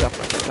fucked up.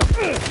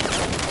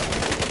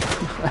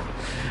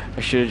 I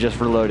should have just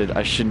reloaded.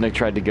 I shouldn't have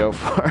tried to go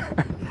for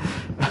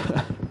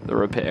the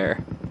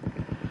repair.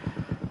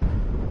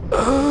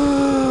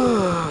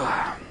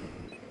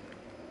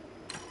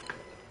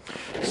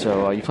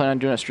 So, you plan on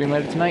doing a stream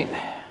later tonight?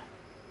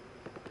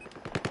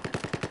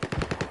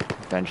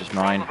 Revenge is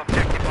mine.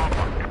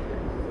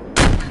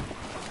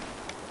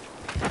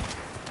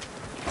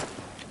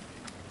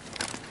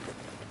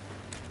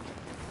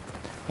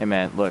 Hey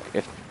man, look,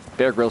 if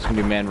Bear Grylls can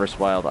do Man vs.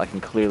 Wild, I can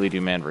clearly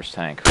do Man vs.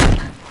 Tank.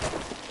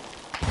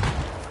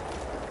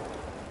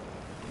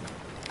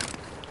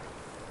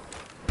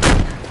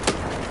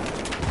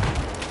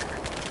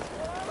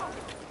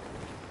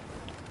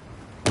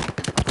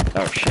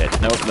 Oh shit,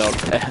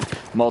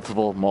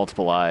 nope,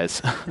 multiple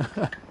eyes.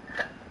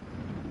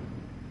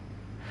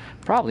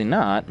 Probably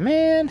not,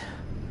 man.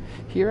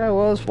 Here I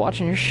was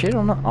watching your shit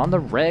on the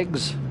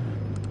regs.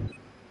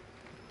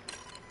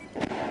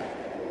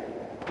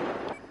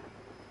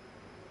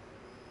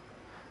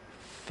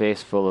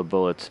 Face full of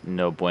bullets,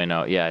 no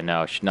bueno. Yeah,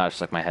 no, should not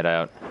suck my head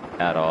out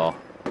at all.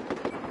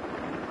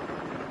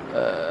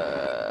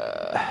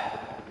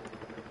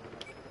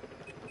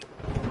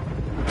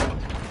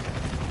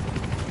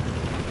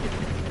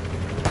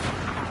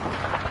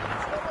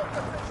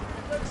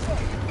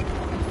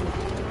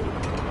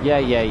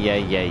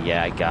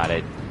 Yeah, I got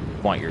it.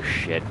 Want your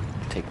shit.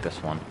 Take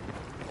this one.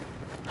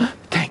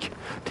 Tank!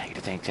 Tank.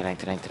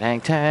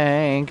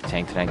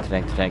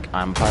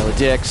 I'm a pile of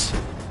dicks.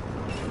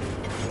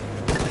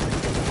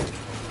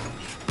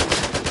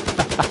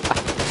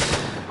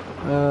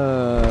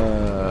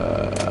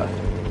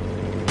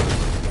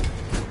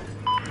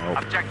 Nope.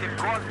 Objective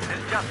Quad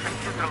has just been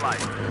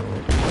neutralized.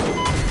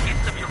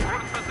 East of your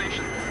current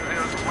position,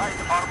 there is a light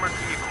armored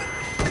vehicle.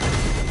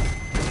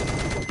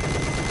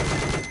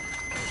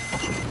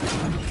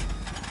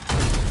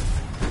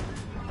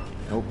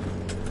 Nope.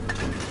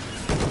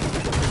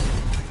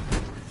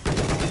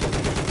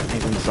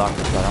 He's in the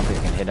soccer, so I don't think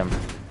I can hit him.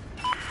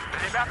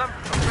 Ребята,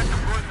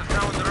 objective Quad is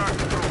now under our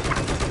control.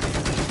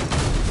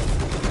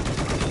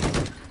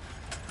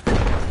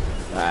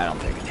 I don't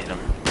think I can hit him.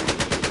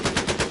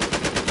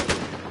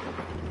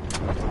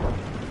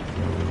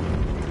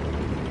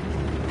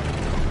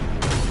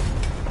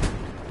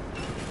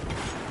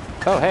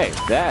 Oh, hey,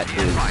 that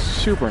is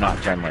super not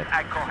friendly.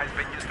 Echo has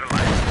been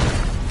neutralized.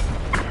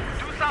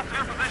 Do south of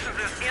your positions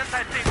as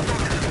anti-tank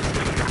soldiers.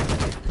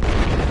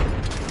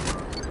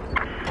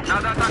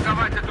 Надо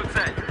атаковать эту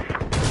цель.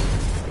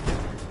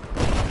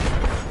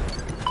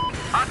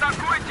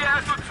 Атакуйте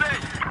эту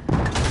цель.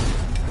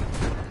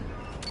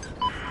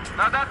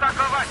 Надо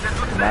атаковать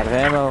эту I'm out of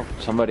цель. ammo.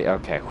 Somebody,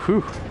 okay,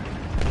 whew.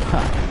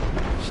 Huh.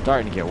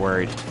 Starting to get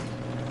worried.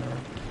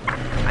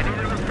 I need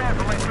a repair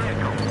for my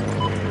vehicle.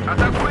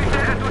 Атакуйте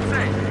эту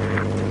цель.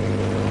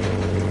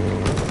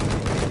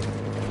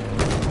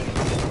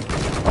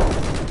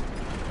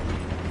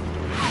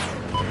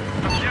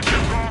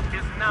 Objective goal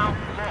is now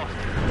lost.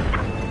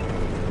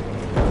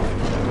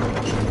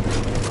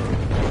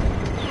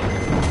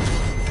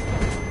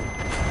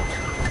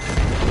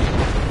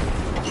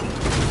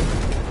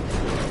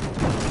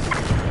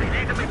 They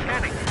need a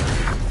mechanic.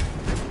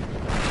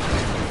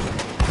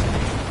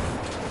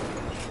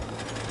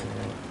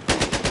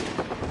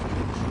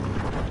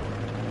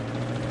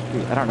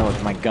 Dude, I don't know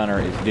what my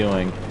gunner is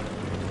doing,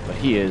 but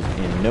he is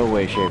in no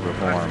way, shape, or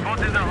form.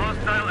 Spotted a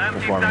hostile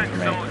Performing anti-tank for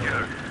me.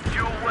 soldier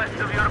due west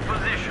of your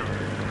position.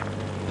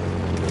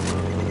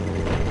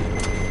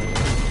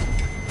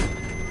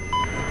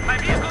 My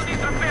vehicle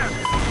needs repairs.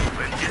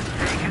 We've just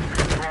taken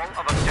control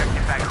of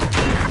objective Echo.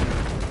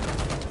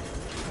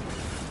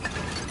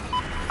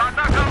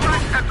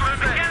 Атаковать эту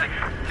цель!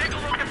 Take a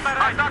look at my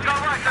right.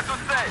 Атаковать эту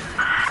цель!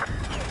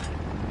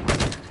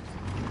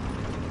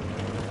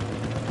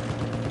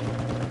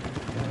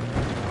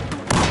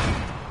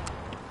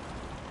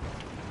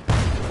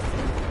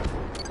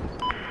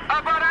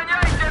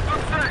 Обороняйте эту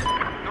цель!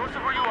 North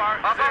of where you are,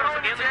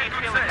 there's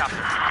enemy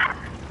helicopter.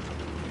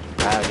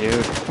 Ah,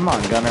 dude. Come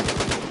on, gunner.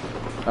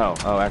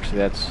 Oh, actually,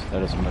 that is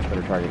a much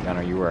better target,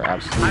 gunner. You were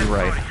absolutely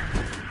right.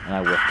 And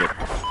I whiffed it.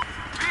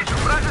 Вижу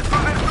вражество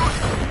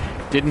вертушку!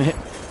 Didn't hit.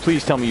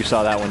 Please tell me you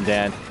saw that one,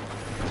 Dan.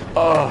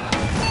 Oh.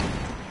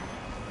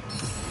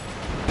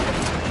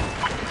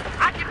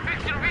 I can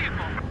fix your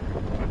vehicle!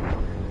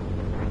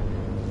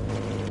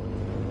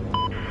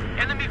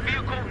 Enemy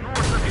vehicle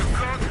north of your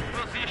current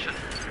position.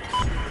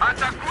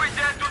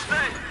 Атакуйте эту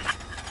цель!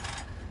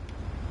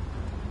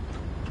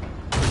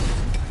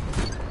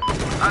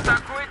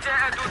 Атакуйте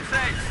эту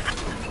цель!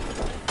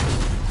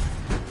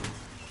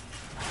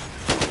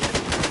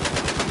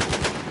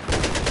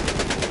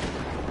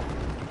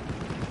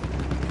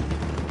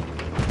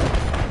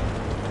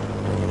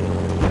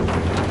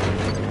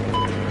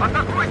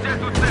 Атакуйте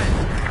эту цель!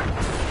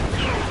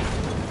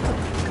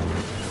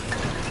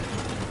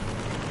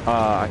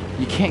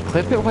 You can't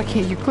clip it? Why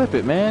can't you clip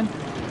it, man?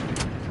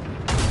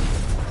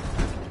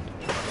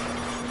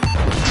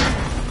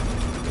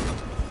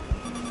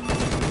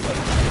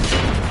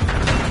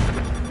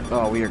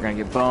 Oh, we are gonna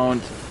get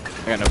boned.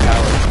 I got no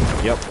power.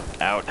 Yep,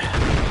 out.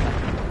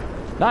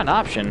 Not an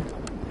option.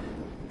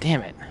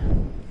 Damn it.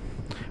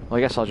 Well, I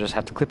guess I'll just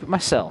have to clip it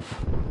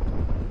myself.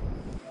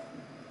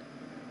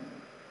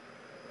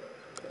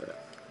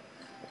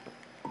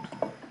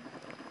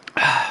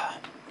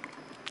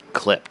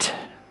 Clipped.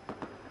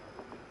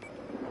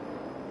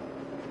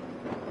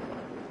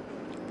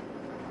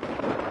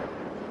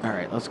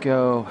 Alright, let's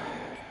go.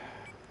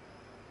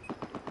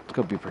 Let's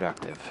go be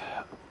productive.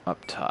 Up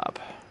top.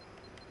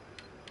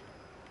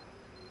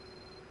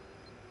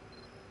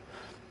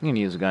 I'm gonna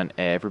use a gun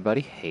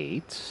everybody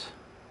hates.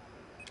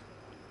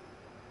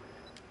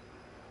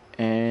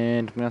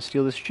 And I'm gonna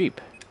steal this Jeep.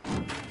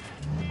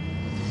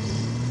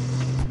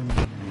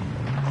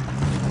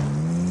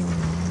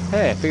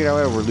 Hey, I figured out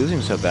why we're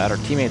losing so bad. Our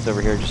teammates over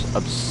here are just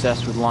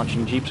obsessed with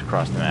launching Jeeps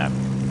across the map.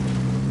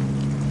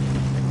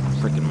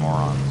 Freaking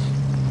morons.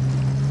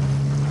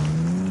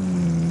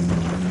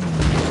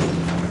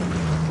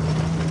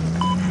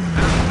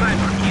 There's a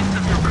sniper east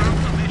of your current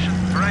position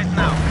right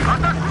now.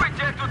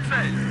 Атакуйте эту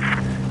цель!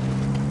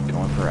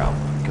 Going for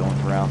alpha, going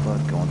for alpha,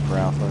 going for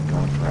alpha,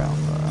 going for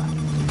alpha.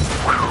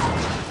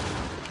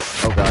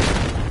 Oh god.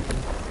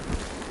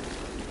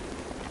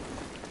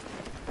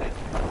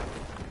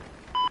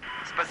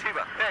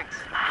 Спасибо, thanks.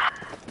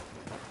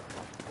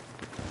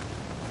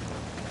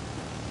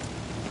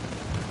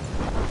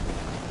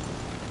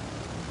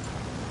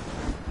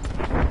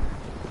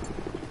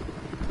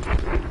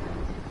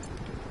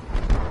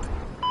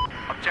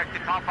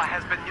 Objective Alpha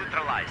has been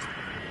neutralized.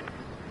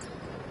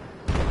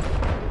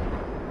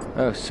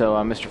 Oh, so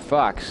Mr.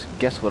 Fox,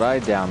 guess what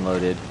I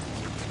downloaded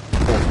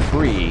for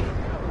free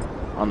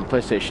on the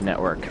PlayStation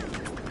Network?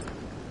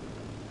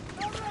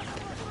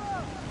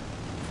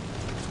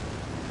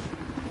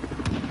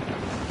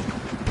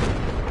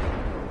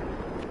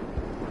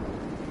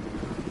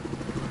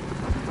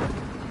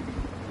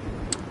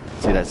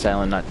 See that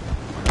silent nut?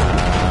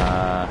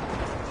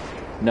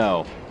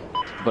 No.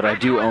 But I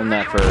do own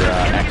that for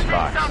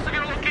Xbox. South of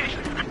your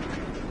location.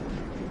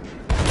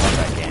 Love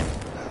that game.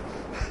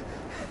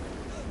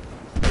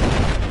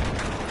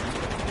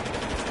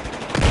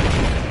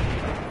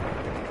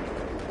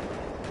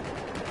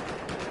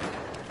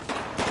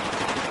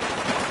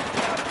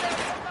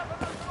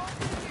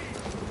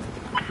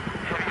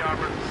 Heavy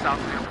armor south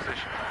of your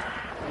position.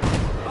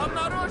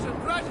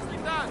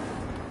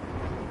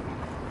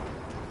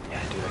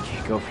 Yeah, dude, I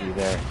can't go for you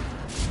there.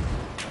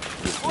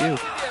 You.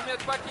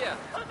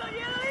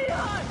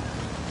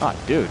 Ah,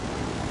 dude.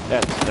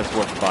 That's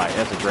worth the buy.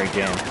 That's a great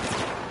game.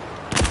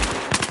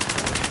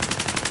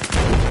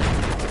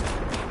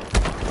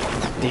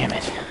 Damn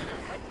it.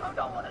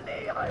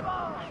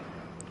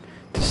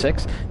 To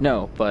 6?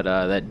 No, but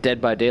that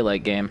Dead by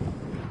Daylight game.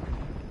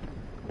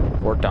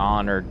 Or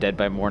Dawn, or Dead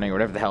by Morning, or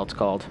whatever the hell it's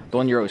called. The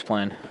one you're always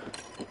playing.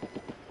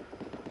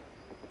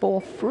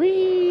 For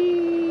free!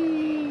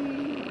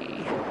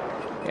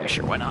 Yeah,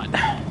 sure, why not?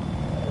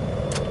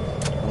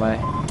 Why?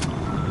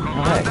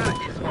 Hi.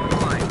 Commander is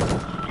online.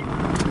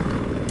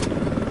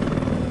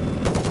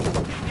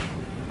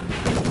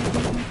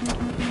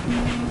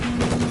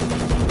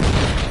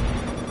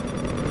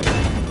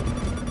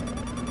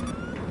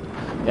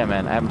 Yeah,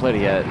 man, I haven't played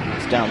it yet.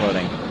 It's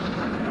downloading.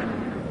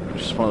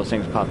 Just one of those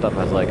things popped up.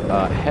 I was like,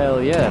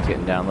 hell yeah, that's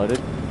getting downloaded.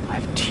 I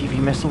have TV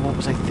missile. What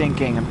was I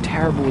thinking? I'm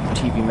terrible with the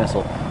TV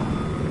missile.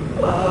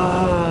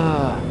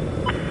 I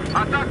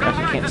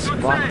can't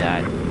spot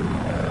that.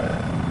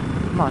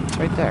 Come on, it's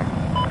right there.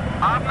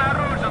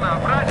 Обнаружена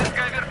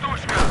вражеская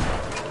вертушка.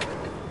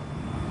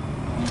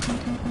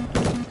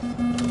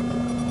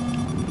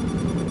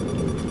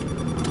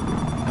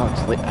 Oh,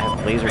 I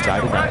have laser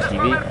guided on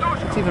TV.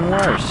 It's even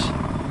worse.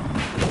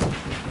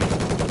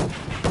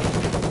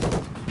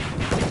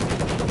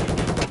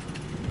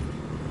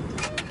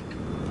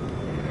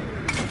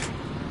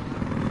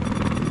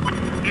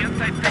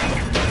 Inside tank,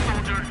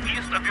 soldier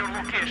east of your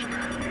location.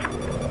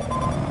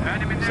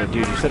 Enemy So,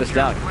 dude, you set us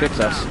down. Fix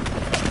us.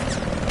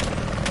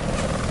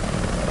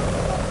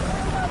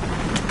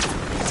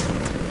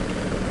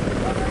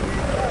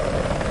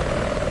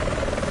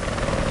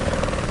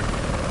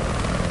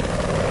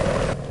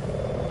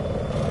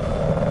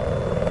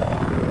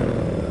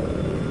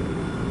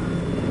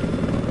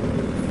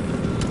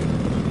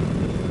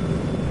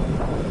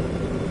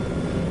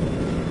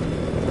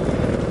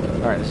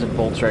 Alright, this is a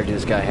bold strategy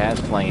this guy has,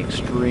 flying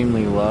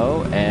extremely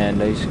low,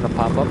 and he's going to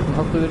pop up and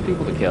hopefully there's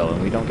people to kill,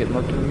 and we don't get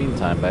mugged in the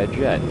meantime by a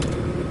jet.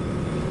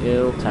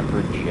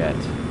 Ill-tempered jet.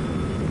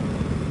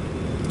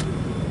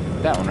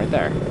 That one right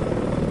there.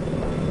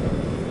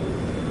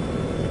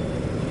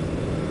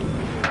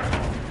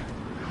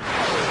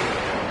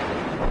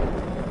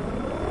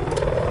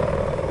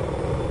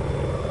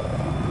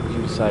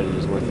 You decided it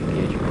was worth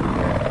engaging right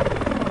here.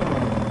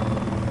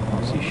 I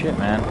don't see shit,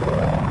 man.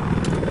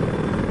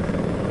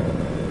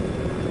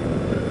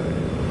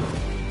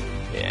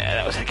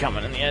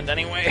 Coming in the end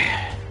anyway.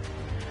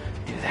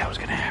 Knew that was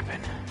gonna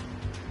happen.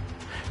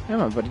 Yeah,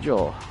 my buddy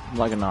Joel, I'm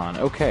logging on.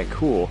 Okay,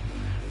 cool.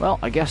 Well,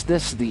 I guess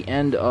this is the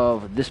end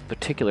of this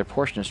particular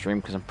portion of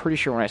stream because I'm pretty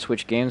sure when I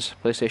switch games,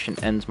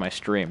 PlayStation ends my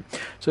stream.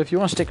 So if you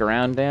want to stick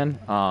around, Dan,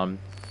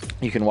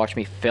 you can watch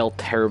me fail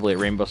terribly at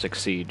Rainbow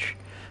Six Siege.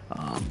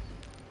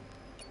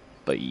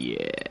 But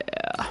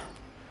yeah.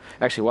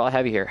 Actually, while I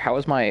have you here, how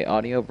is my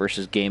audio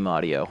versus game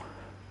audio?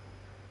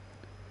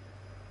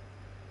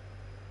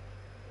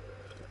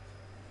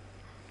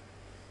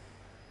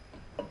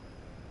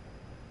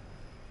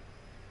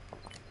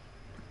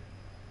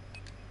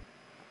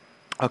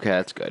 Okay,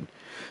 that's good.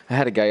 I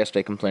had a guy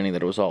yesterday complaining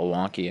that it was all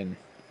wonky, and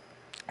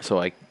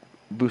so I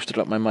boosted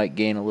up my mic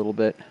gain a little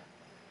bit.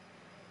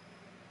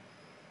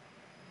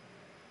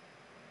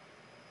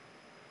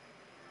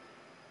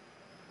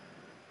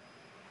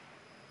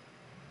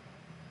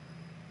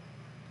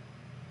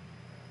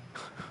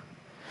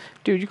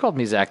 Dude, you called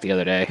me Zach the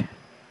other day.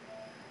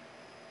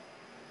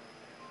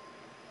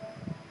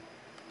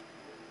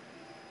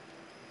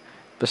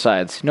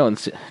 Besides, no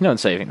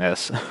one's saving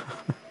this.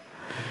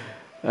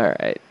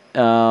 Alright.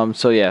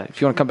 So yeah,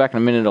 if you want to come back in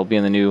a minute, it'll be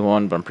in the new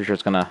one, but I'm pretty sure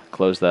it's going to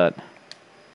close that.